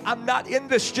will say, I'm not in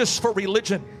this just for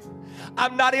religion.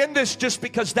 I'm not in this just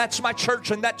because that's my church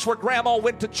and that's where grandma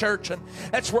went to church and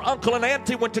that's where uncle and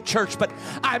auntie went to church. But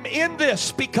I'm in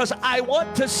this because I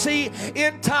want to see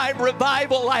end time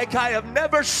revival like I have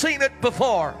never seen it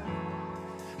before.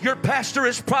 Your pastor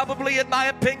is probably, in my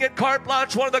opinion, carte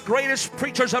blanche, one of the greatest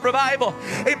preachers of revival.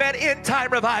 Amen. End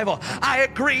time revival. I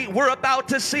agree. We're about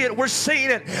to see it. We're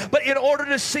seeing it. But in order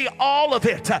to see all of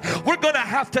it, we're going to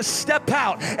have to step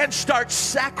out and start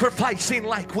sacrificing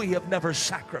like we have never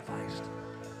sacrificed.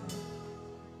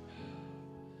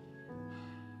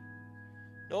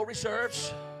 No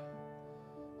reserves.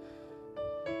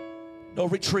 No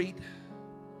retreat.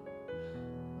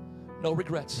 No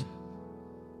regrets.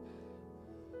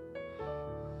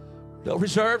 No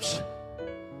reserves,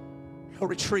 no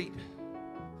retreat,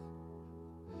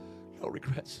 no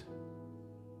regrets.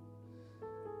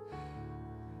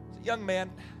 As a young man,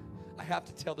 I have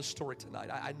to tell the story tonight.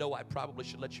 I know I probably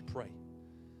should let you pray,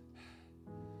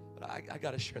 but I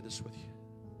got to share this with you.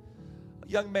 A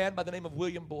young man by the name of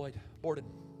William Borden.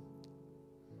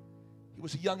 He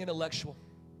was a young intellectual.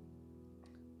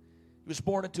 He was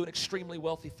born into an extremely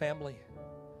wealthy family.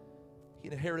 He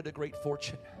inherited a great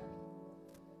fortune.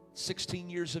 16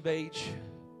 years of age,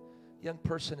 young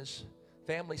person, his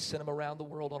family sent him around the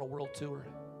world on a world tour.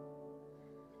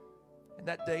 And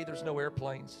that day, there's no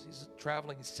airplanes. He's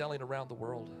traveling, he's sailing around the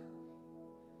world.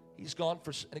 He's gone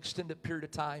for an extended period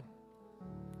of time.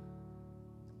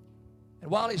 And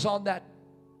while he's on that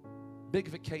big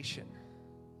vacation,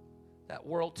 that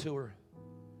world tour,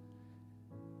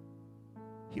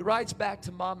 he rides back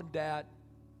to mom and dad,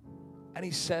 and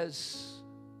he says,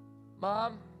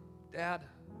 Mom, Dad,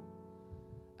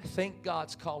 I think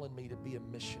God's calling me to be a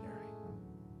missionary.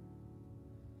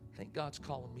 I think God's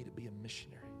calling me to be a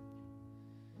missionary.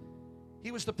 He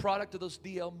was the product of those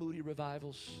D.L. Moody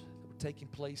revivals that were taking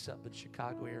place up in the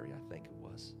Chicago area, I think it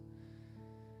was.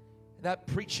 And that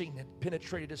preaching had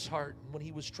penetrated his heart. And when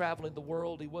he was traveling the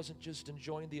world, he wasn't just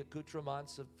enjoying the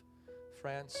accoutrements of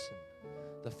France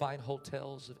and the fine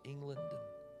hotels of England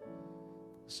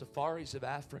and the safaris of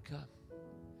Africa.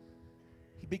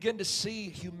 He began to see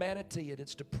humanity and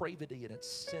its depravity and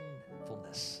its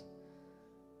sinfulness.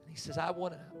 And he says, I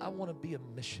want to be a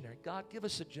missionary. God, give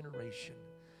us a generation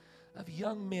of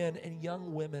young men and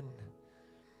young women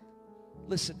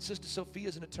Listen, Sister Sophia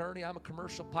is an attorney. I'm a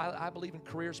commercial pilot. I believe in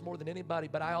careers more than anybody,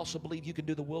 but I also believe you can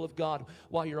do the will of God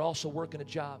while you're also working a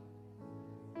job.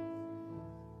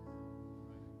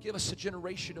 Give us a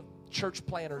generation of church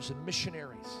planners and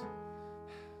missionaries.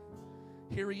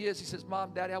 Here he is. He says,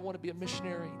 Mom, Daddy, I want to be a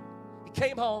missionary. He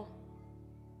came home.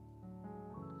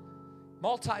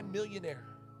 Multi-millionaire,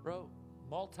 bro.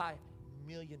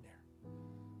 Multi-millionaire.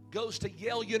 Goes to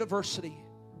Yale University.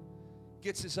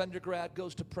 Gets his undergrad.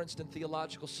 Goes to Princeton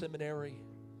Theological Seminary.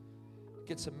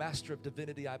 Gets a Master of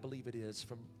Divinity, I believe it is,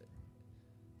 from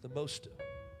the most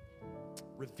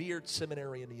revered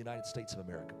seminary in the United States of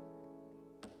America.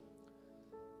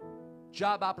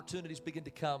 Job opportunities begin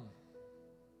to come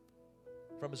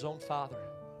from his own father.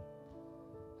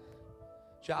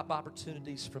 Job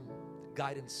opportunities from the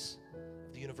guidance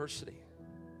of the university.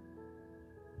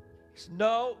 He said,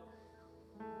 no,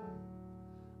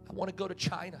 I want to go to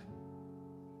China.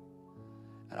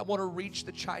 And I want to reach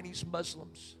the Chinese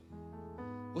Muslims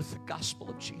with the gospel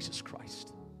of Jesus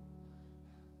Christ.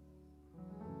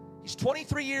 He's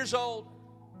 23 years old,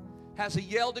 has a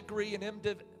Yale degree, an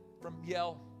MDiv from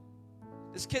Yale.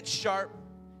 This kid's sharp.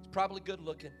 He's probably good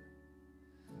looking.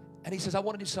 And he says, I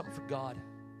want to do something for God.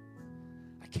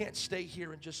 I can't stay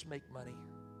here and just make money.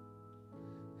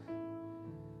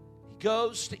 He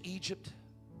goes to Egypt.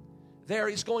 There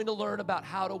he's going to learn about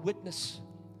how to witness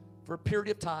for a period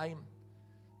of time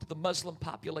to the Muslim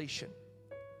population.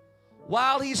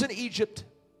 While he's in Egypt,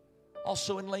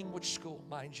 also in language school,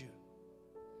 mind you,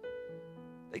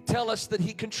 they tell us that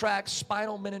he contracts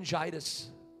spinal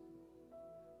meningitis.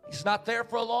 He's not there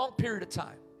for a long period of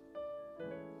time.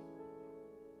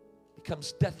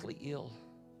 Becomes deathly ill.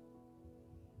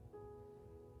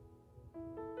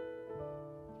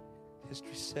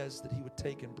 History says that he would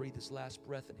take and breathe his last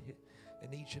breath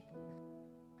in Egypt.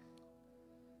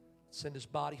 Send his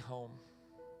body home.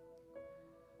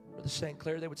 Brother St.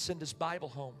 Clair, they would send his Bible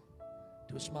home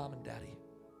to his mom and daddy.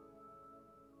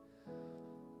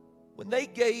 When they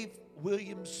gave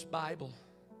William's Bible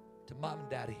to mom and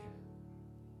daddy,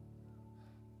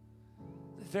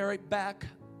 the very back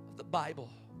of the Bible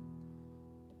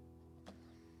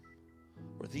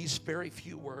were these very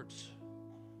few words.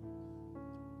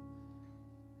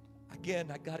 Again,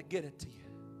 I got to get it to you.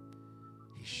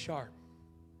 He's sharp.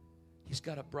 He's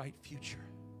got a bright future.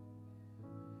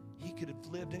 He could have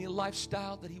lived any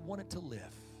lifestyle that he wanted to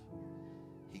live.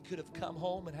 He could have come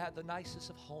home and had the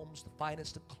nicest of homes, the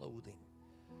finest of clothing.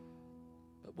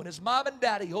 But when his mom and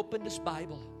daddy opened his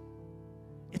Bible,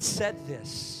 it said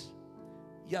this.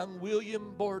 Young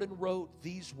William Borden wrote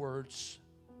these words: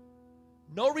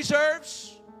 no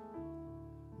reserves,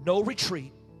 no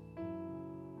retreat,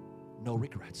 no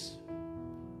regrets.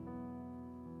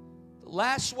 The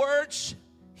last words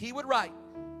he would write: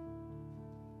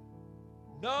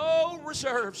 no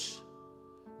reserves,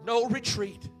 no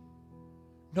retreat,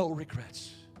 no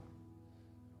regrets.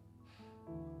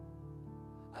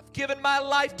 I've given my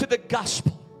life to the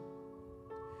gospel,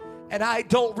 and I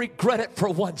don't regret it for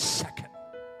 1 second.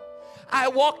 I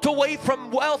walked away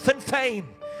from wealth and fame,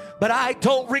 but I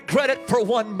don't regret it for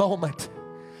one moment.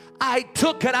 I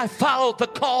took and I followed the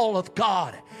call of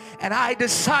God. And I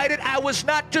decided I was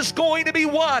not just going to be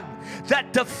one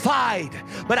that defied,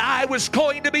 but I was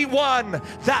going to be one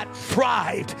that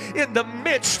thrived in the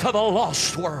midst of a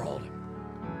lost world.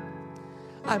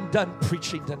 I'm done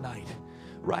preaching tonight.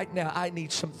 Right now, I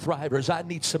need some thrivers. I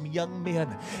need some young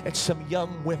men and some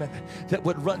young women that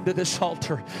would run to this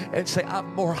altar and say,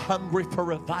 I'm more hungry for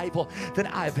revival than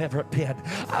I've ever been.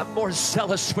 I'm more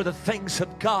zealous for the things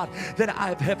of God than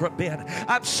I've ever been.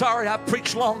 I'm sorry I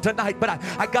preached long tonight, but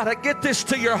I got to get this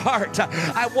to your heart.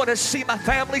 I want to see my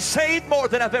family saved more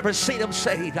than I've ever seen them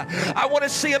saved. I want to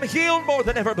see them healed more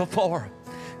than ever before.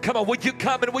 Come on, would you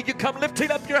come, and would you come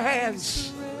lifting up your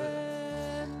hands?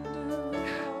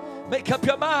 Make up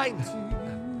your mind.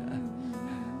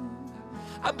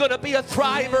 I'm going to be a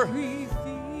thriver.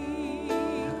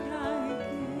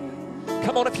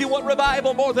 Come on, if you want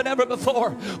revival more than ever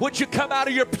before, would you come out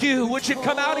of your pew? Would you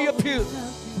come out of your pew?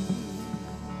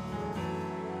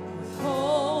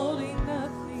 Holding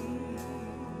nothing,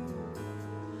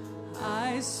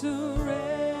 I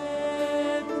surrender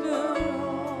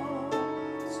all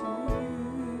to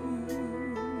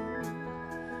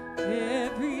you.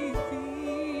 Everything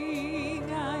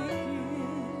I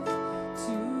give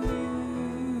to you,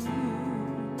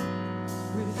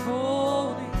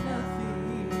 withholding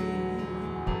nothing,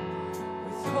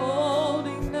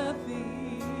 withholding nothing,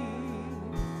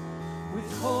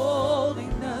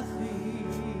 withholding nothing,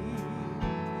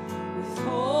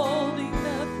 withholding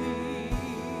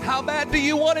nothing. How bad do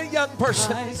you want it, young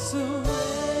person?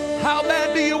 How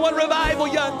bad do you want revival,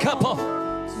 young couple?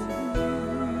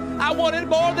 I want it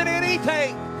more than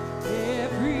anything.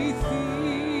 Everything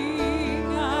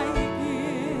I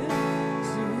give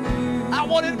to you. I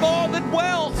want it more than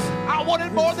wealth. I want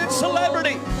it more than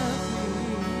celebrity.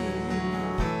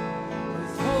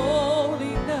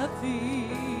 Withholding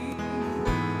nothing.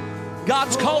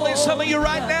 God's calling some of you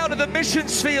right now to the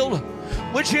missions field.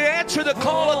 Would you answer the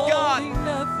call of God?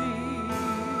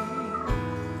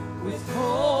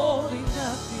 Withholding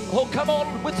nothing. Oh, come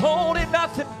on, withholding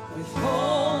nothing.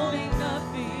 Withholding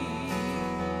nothing.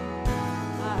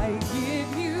 I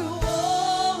give you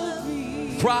all of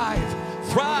me. Thrive,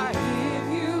 thrive. I give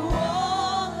you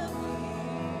all of me.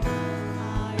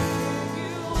 I give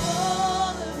you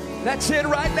all of me. That's it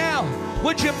right now.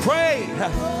 Would you pray?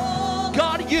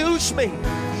 God, use me.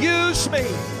 Use me.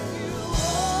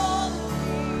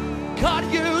 God,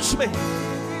 use me.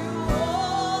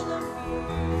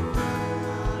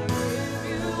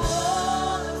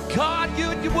 God,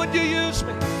 would you use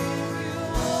me?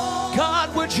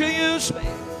 God, would you use me?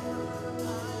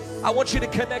 I want you to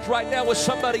connect right now with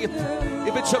somebody.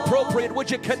 If it's appropriate,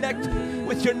 would you connect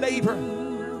with your neighbor?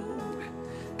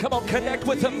 Come on, connect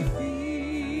with them.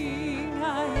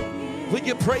 Would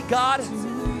you pray, God,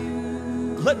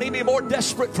 let me be more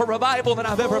desperate for revival than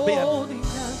I've ever been.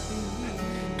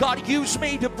 God, use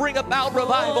me to bring about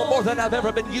revival more than I've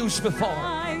ever been used before.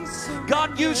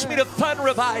 God, use me to fund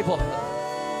revival.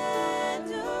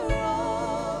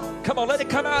 Come on, let it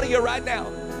come out of you right now.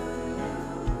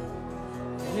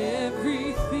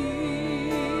 Everything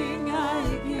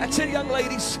I give. That's it, young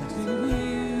ladies.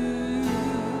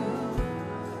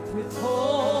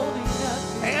 Withholding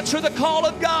nothing. Answer the call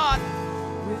of God.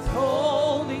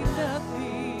 Withholding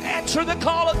nothing. Answer the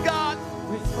call of God.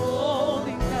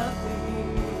 Withholding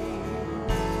nothing.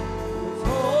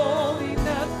 Withholding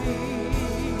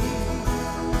nothing.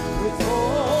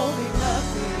 Withholding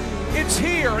nothing. It's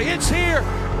here. It's here.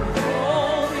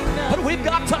 Withholding nothing. But we've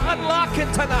got to unlock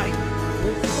it tonight.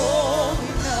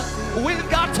 Withholding nothing. We've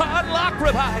got to unlock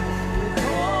revival.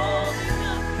 Withholding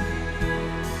nothing.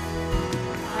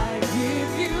 I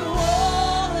give you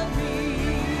all of me.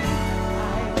 I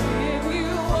give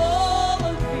you all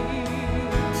of me.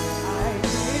 I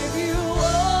give you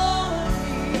all of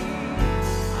me.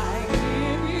 I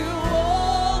give you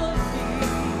all of me.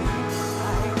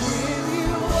 I give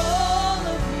you all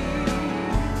of me.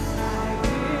 I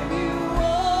give you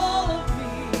all of me.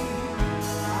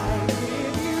 I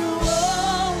give you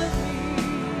all of me.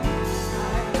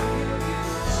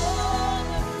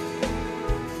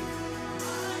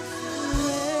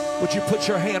 Would you put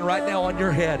your hand right now on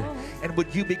your head, and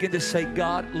would you begin to say,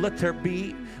 God, let there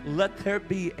be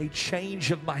a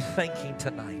change of my thinking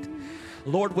tonight.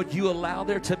 Lord, would you allow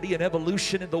there to be an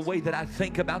evolution in the way that I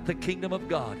think about the kingdom of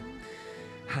God?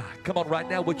 Come on, right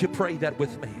now, would you pray that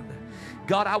with me?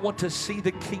 God, I want to see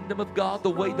the kingdom of God the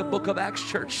way the book of Acts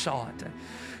church saw it.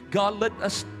 God, let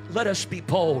us be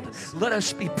bold. Let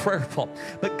us be prayerful.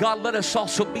 But God, let us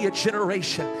also be a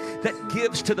generation that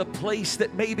gives to the place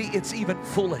that maybe it's even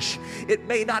foolish. It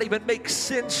may not even make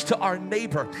sense to our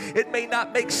neighbor. It may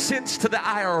not make sense to the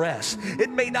IRS.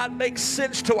 It may not make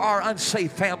sense to our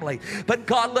unsaved family. But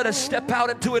God, let us step out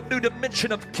into a new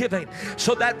dimension of giving,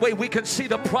 so that way we can see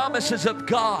the promises of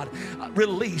God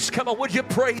released. Come on, would you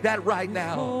pray that right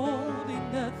now?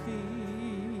 Withholding nothing.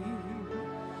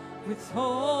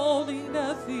 Withholding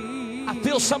nothing. I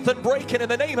feel something breaking in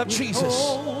the name of Jesus.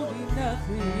 Withholding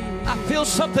nothing. I feel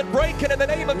something breaking in the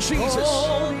name of Jesus.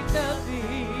 Withholding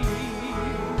nothing.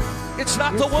 It's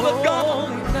not the will of God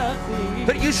Withholding nothing.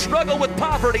 that you struggle with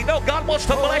poverty. No, God wants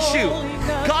to bless you.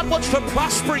 God wants to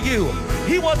prosper you.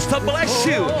 He wants to bless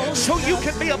you so you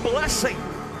can be a blessing.